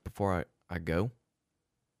 30 minutes before I go.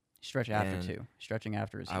 Stretch after and too. Stretching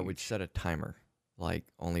after is huge. I would set a timer, like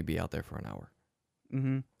only be out there for an hour.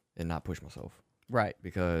 Mm-hmm. And not push myself. Right.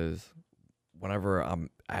 Because whenever I'm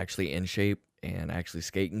actually in shape and actually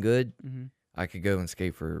skating good, Mhm. I could go and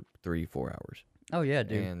skate for 3-4 hours. Oh yeah,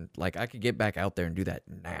 dude. And like I could get back out there and do that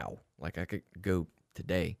now. Like I could go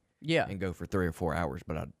today. Yeah. And go for 3 or 4 hours,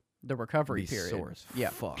 but I'd The recovery be period. sore as Yeah.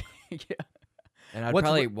 fuck. Yeah. And I'd What's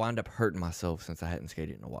probably what- wind up hurting myself since I hadn't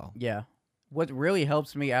skated in a while. Yeah. What really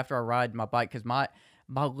helps me after I ride my bike, because my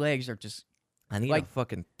legs are just I need like a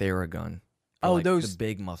fucking Theragun. for, Oh, like, those- the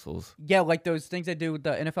big muscles. yeah, like those things they do with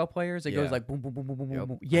the NFL players. It goes Yeah. like boom, boom, boom, boom, boom, Yep.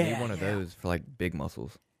 boom. I Yeah, need one of yeah. those for like big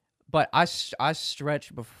muscles. But I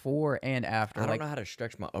stretch before and after. I don't like, know how to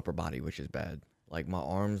stretch my upper body, which is bad. Like my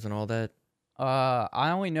arms and all that.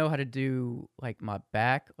 I only know how to do like my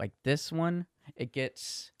back, like this one. It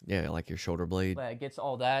gets Yeah, like your shoulder blade. it gets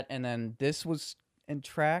all that, and then this was in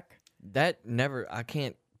track. That never. I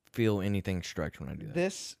can't feel anything stretch when I do that.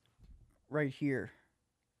 This right here,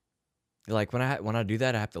 Like when I do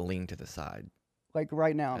that, I have to lean to the side like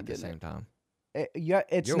right now, I'm at the getting same it. time. Yeah,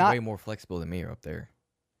 it's You're not. way more flexible than me up there.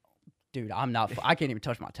 Dude, I'm not. I can't even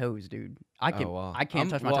touch my toes, dude. I can't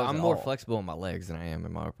touch my toes. I'm at more all. flexible in my legs than I am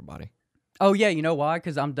in my upper body. Oh yeah, you know why?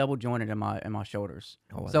 Because I'm double jointed in my shoulders.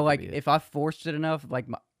 Oh, well, that so could like, be it. if I forced it enough, like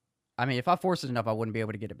if I forced it enough, I wouldn't be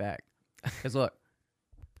able to get it back. Because look,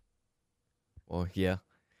 Well, yeah.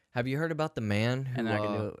 Have you heard about the man who and then I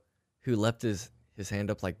can do it. who left his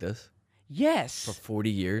hand up like this Yes. for 40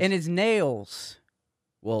 years. And his nails.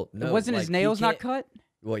 Well, no. Wasn't his nails not cut?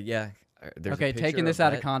 Well, yeah. There's okay, a picture taking this of out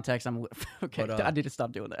that, of context, I'm okay. but, I need to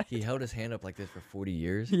stop doing that. He held his hand up like this for 40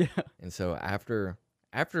 years. Yeah. And so after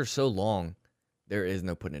so long, there is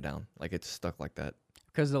no putting it down. Like it's stuck like that.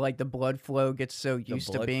 Because the blood flow gets so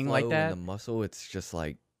used to being like that. And the muscle, it's just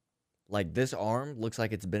like this arm looks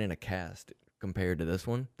like it's been in a cast compared to this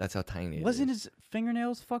one. That's how tiny it is. Wasn't his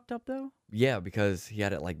fingernails fucked up though? Yeah, because he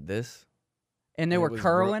had it like this. And they were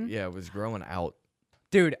curling? Yeah, it was growing out.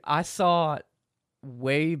 Dude, I saw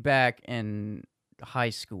way back in high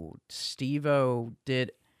school, Steve-O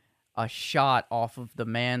did a shot off of the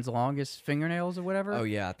man's longest fingernails or whatever. Oh,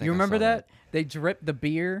 yeah, I think you I remember saw that? They dripped the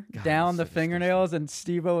beer down the fingernails, and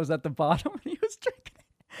Steve-O was at the bottom, and he was drinking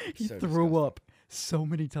it. He So threw up so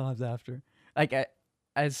many times after. Like,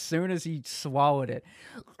 as soon as he swallowed it.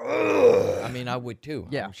 I mean, I would too.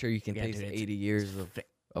 Yeah. I'm sure you can taste dude, 80 years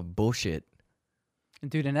of bullshit.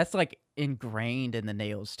 Dude, and that's like ingrained in the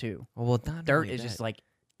nails too. Well, not dirt only is just that. like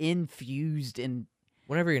infused in.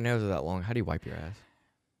 Whenever your nails are that long, how do you wipe your ass?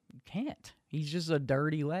 You can't. He's just a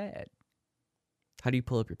dirty lad. How do you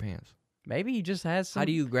pull up your pants? Maybe he just has some. How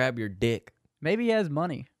do you grab your dick? Maybe he has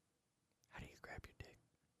money. How do you grab your dick?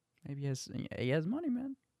 Maybe he has money,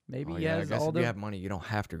 man. Maybe Oh, he yeah, has I guess all if the. you have money, you don't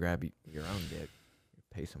have to grab your own dick. You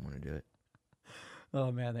pay someone to do it.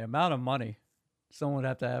 Oh man, the amount of money someone would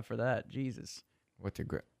have to have for that. Jesus. What to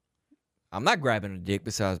grab? I'm not grabbing a dick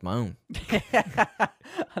besides my own.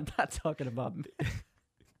 I'm not talking about me.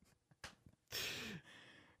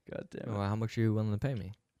 God damn it. Well, how much are you willing to pay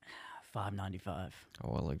me? $5.95.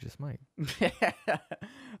 Oh, well, I just might.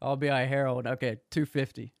 I'll be a Harold. Okay,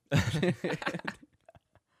 $2.50.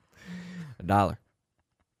 $1.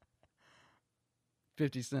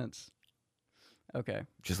 50 cents. Okay.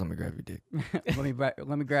 Just let me grab your dick.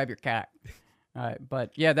 let me grab your cat. All right,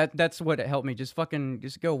 but yeah, that's what it helped me. Just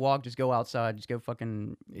go walk, just go outside, just go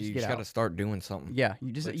fucking. You get just got to out. start doing something. Yeah,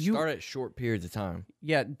 you just Like, you start at short periods of time.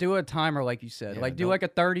 Yeah, do a timer like you said. Yeah, like do don't- like a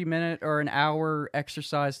 30-minute or an hour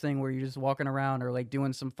exercise thing where you're just walking around or like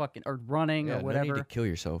doing some fucking or running Yeah, or whatever. No need to kill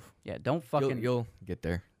yourself. Yeah, don't fucking. You'll get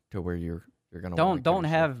there to where you're gonna. Don't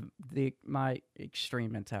have my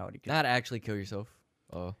extreme mentality. 'Cause Not actually kill yourself.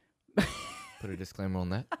 Put a disclaimer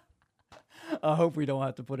on that. I hope we don't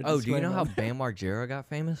have to put a Oh, do you disclaimer know how on that. Bam Margera got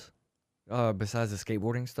famous? Besides the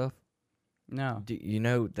skateboarding stuff. No. Do you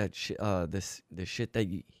know that the shit that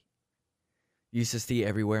you used to see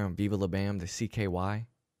everywhere on Viva La Bam, the CKY?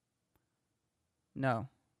 No.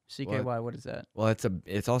 CKY, what is that? Well,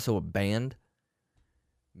 it's also a band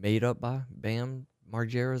made up by Bam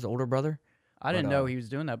Margera's older brother. I didn't know he was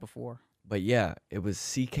doing that before. But yeah, it was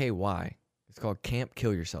CKY. It's called Camp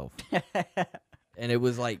Kill Yourself. And it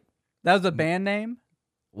was like that was a band name?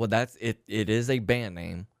 Well, that's it. It is a band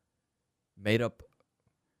name made up.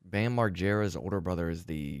 Bam Margera's older brother is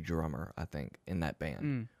the drummer, I think, in that band.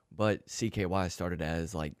 Mm. But CKY started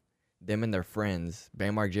as like them and their friends,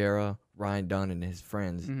 Bam Margera, Ryan Dunn, and his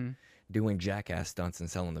friends doing jackass stunts and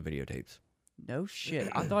selling the videotapes. No shit.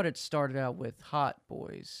 I thought it started out with Hot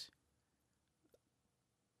Boys.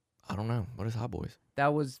 I don't know. What is Hot Boys?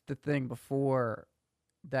 That was the thing before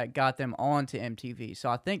that got them onto MTV. So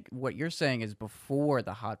I think what you're saying is before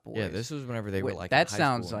the Hot Boys. Yeah, this was whenever they were Wait, like. that in high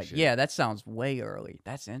sounds school and like shit. yeah, that sounds way early.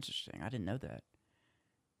 That's interesting. I didn't know that.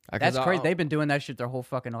 'Cause That's I- crazy. They've been doing that shit their whole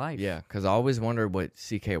fucking life. Yeah, because I always wondered what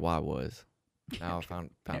CKY was. Now I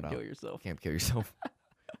found Can't out. kill yourself. Can't kill yourself.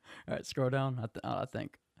 All right, scroll down. I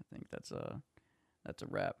think that's a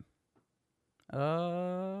wrap.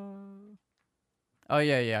 Oh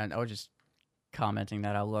yeah. I was just commenting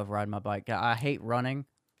that I love riding my bike. I hate running.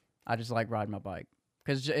 I just like riding my bike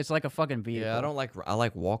because it's like a fucking vehicle. Yeah, I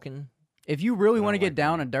like walking. If you really I want to don't get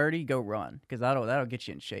down and dirty, go run because that'll get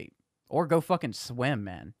you in shape. Or go fucking swim,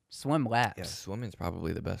 man. Swim laps. Yeah, swimming's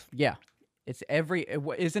probably the best. Yeah. It's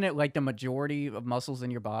isn't it like the majority of muscles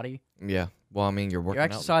in your body? Yeah. Well, I mean, you're working. You're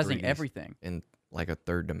out in exercising 3D everything. in like a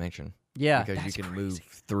third dimension. Yeah, because you that's can crazy. move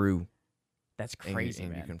through. That's and crazy,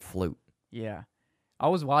 and man. you can float. Yeah. I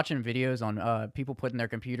was watching videos on people putting their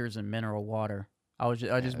computers in mineral water. I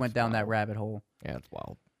just went down that rabbit hole. Yeah, it's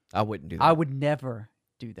wild. I wouldn't do that. I would never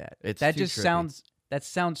do that. It's too trippy. That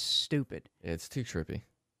sounds stupid. It's too trippy.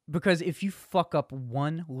 Because if you fuck up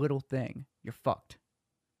one little thing, you're fucked.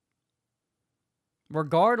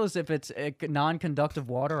 Regardless if it's non-conductive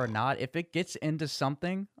water or not, if it gets into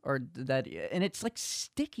something and it's like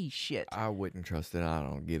sticky shit. I wouldn't trust it. I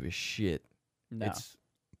don't give a shit. No. It's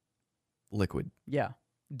liquid. Yeah.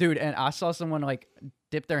 Dude, and I saw someone like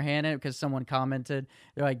dip their hand in it because someone commented.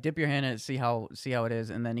 They're like, dip your hand in it, see how it is.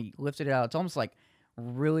 And then he lifted it out. It's almost like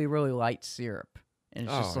really, really light syrup. And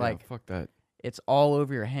it's just like, fuck that. it's all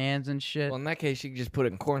over your hands and shit. Well, in that case, you can just put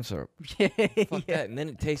it in corn syrup. Yeah, Fuck that, and then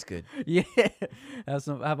it tastes good. Yeah,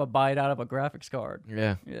 have a bite out of a graphics card.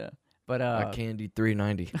 Yeah. Yeah, but A Candy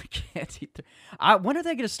 390. Candy. When are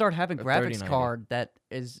they gonna start having A graphics 3090. card that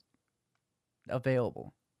is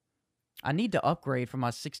available? I need to upgrade from my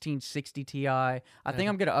 1660 Ti. I think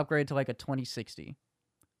I'm gonna upgrade to like a 2060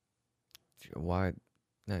 Why?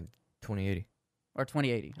 No, 2080. or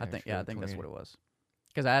 2080. I think. Yeah, I think that's what it was.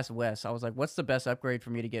 Because I asked Wes, I was like, "What's the best upgrade for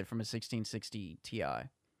me to get from a 1660 Ti?"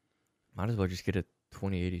 Might as well just get a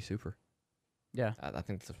 2080 Super. Yeah, I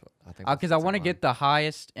think. Because I want to get the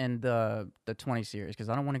highest in the 20 series. Because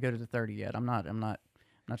I don't want to go to the 30 yet. I'm not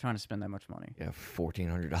trying to spend that much money. Yeah,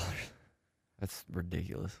 $1,400. That's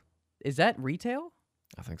ridiculous. Is that retail?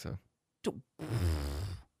 I think so.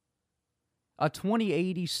 A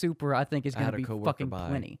 2080 Super, I think, is I going had to a be coworker fucking buy.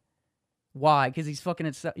 plenty. Why? Because he's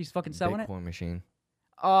fucking selling it. Bitcoin machine.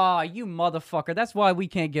 Oh, you motherfucker! That's why we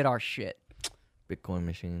can't get our shit. Bitcoin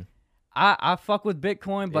machine. I fuck with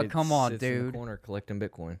Bitcoin, but It come on, sits in the dude. corner collecting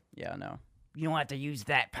Bitcoin. Yeah, I know. You don't have to use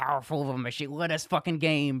that powerful of a machine. Let us fucking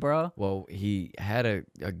game, bro. Well, he had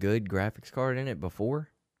a good graphics card in it before,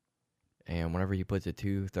 and whenever he put the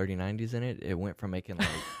two 3090s in it, it went from making like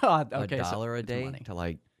Okay, so $1 a it's day money. to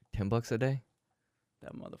like $10 a day.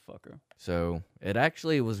 That motherfucker. So it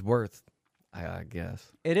actually was worth, I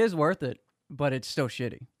guess. It is worth it, but it's still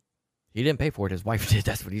shitty. He didn't pay for it. His wife did.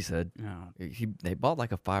 That's what he said. No. They bought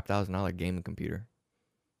like a $5,000 gaming computer,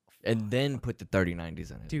 and then put the 3090s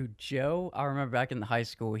in it. Dude, Joe, I remember back in high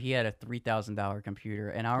school, he had a $3,000 computer,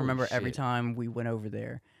 and I Holy remember every shit. time we went over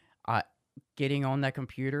there, getting on that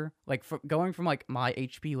computer, like going from like my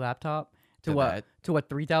HP laptop to a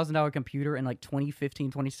 $3,000 computer in like 2015,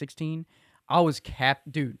 2016, I was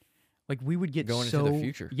capped, dude. Like we would get Going so into the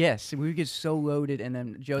future. Yes, we would get so loaded, and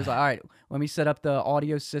then Joe's like, "All right, let me set up the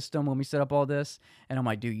audio system. Let me set up all this." And I'm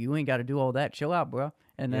like, "Dude, you ain't got to do all that. Chill out, bro."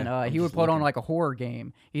 And then Yeah, I'm he would just put on looking. like a horror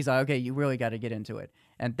game. He's like, "Okay, you really got to get into it."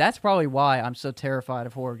 And that's probably why I'm so terrified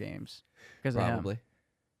of horror games because of him. Probably.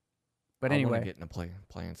 But I wanna anyway, get into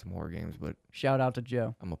playing some horror games, but shout out to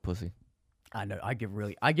Joe. I'm a pussy. I know. I get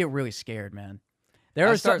really scared, man.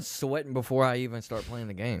 I start sweating before I even start playing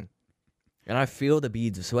the game, and I feel the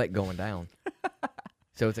beads of sweat going down.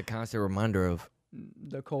 So it's a constant reminder of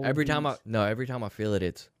the cold. every time beads. every time I feel it,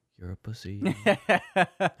 it's you're a pussy. You're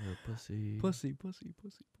a pussy. Pussy.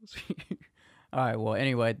 All right. Well,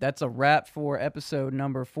 anyway, that's a wrap for episode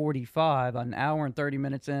number 45. An hour and 30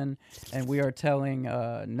 minutes in, and we are telling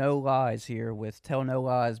no lies here with "Tell No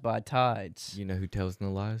Lies" by Tides. You know who tells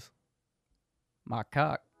no lies? My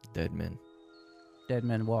cock. Dead men. Dead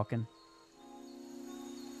men walking.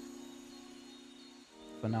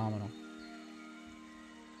 Phenomenal.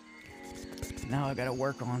 Now I gotta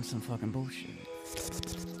work on some fucking bullshit.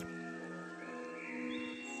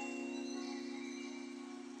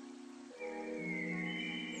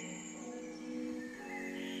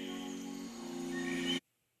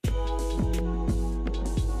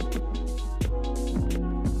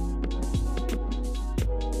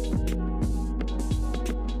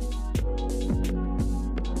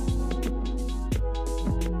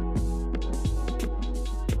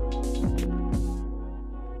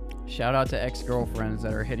 Shout out to ex-girlfriends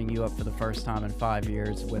that are hitting you up for the first time in 5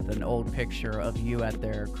 years with an old picture of you at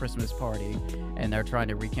their Christmas party, and they're trying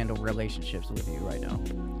to rekindle relationships with you right now.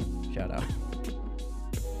 Shout out.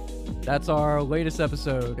 That's our latest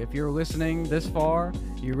episode. If you're listening this far,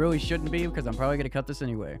 you really shouldn't be, because I'm probably going to cut this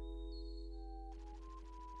anyway.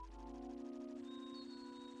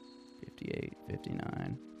 58,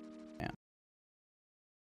 59. Yeah.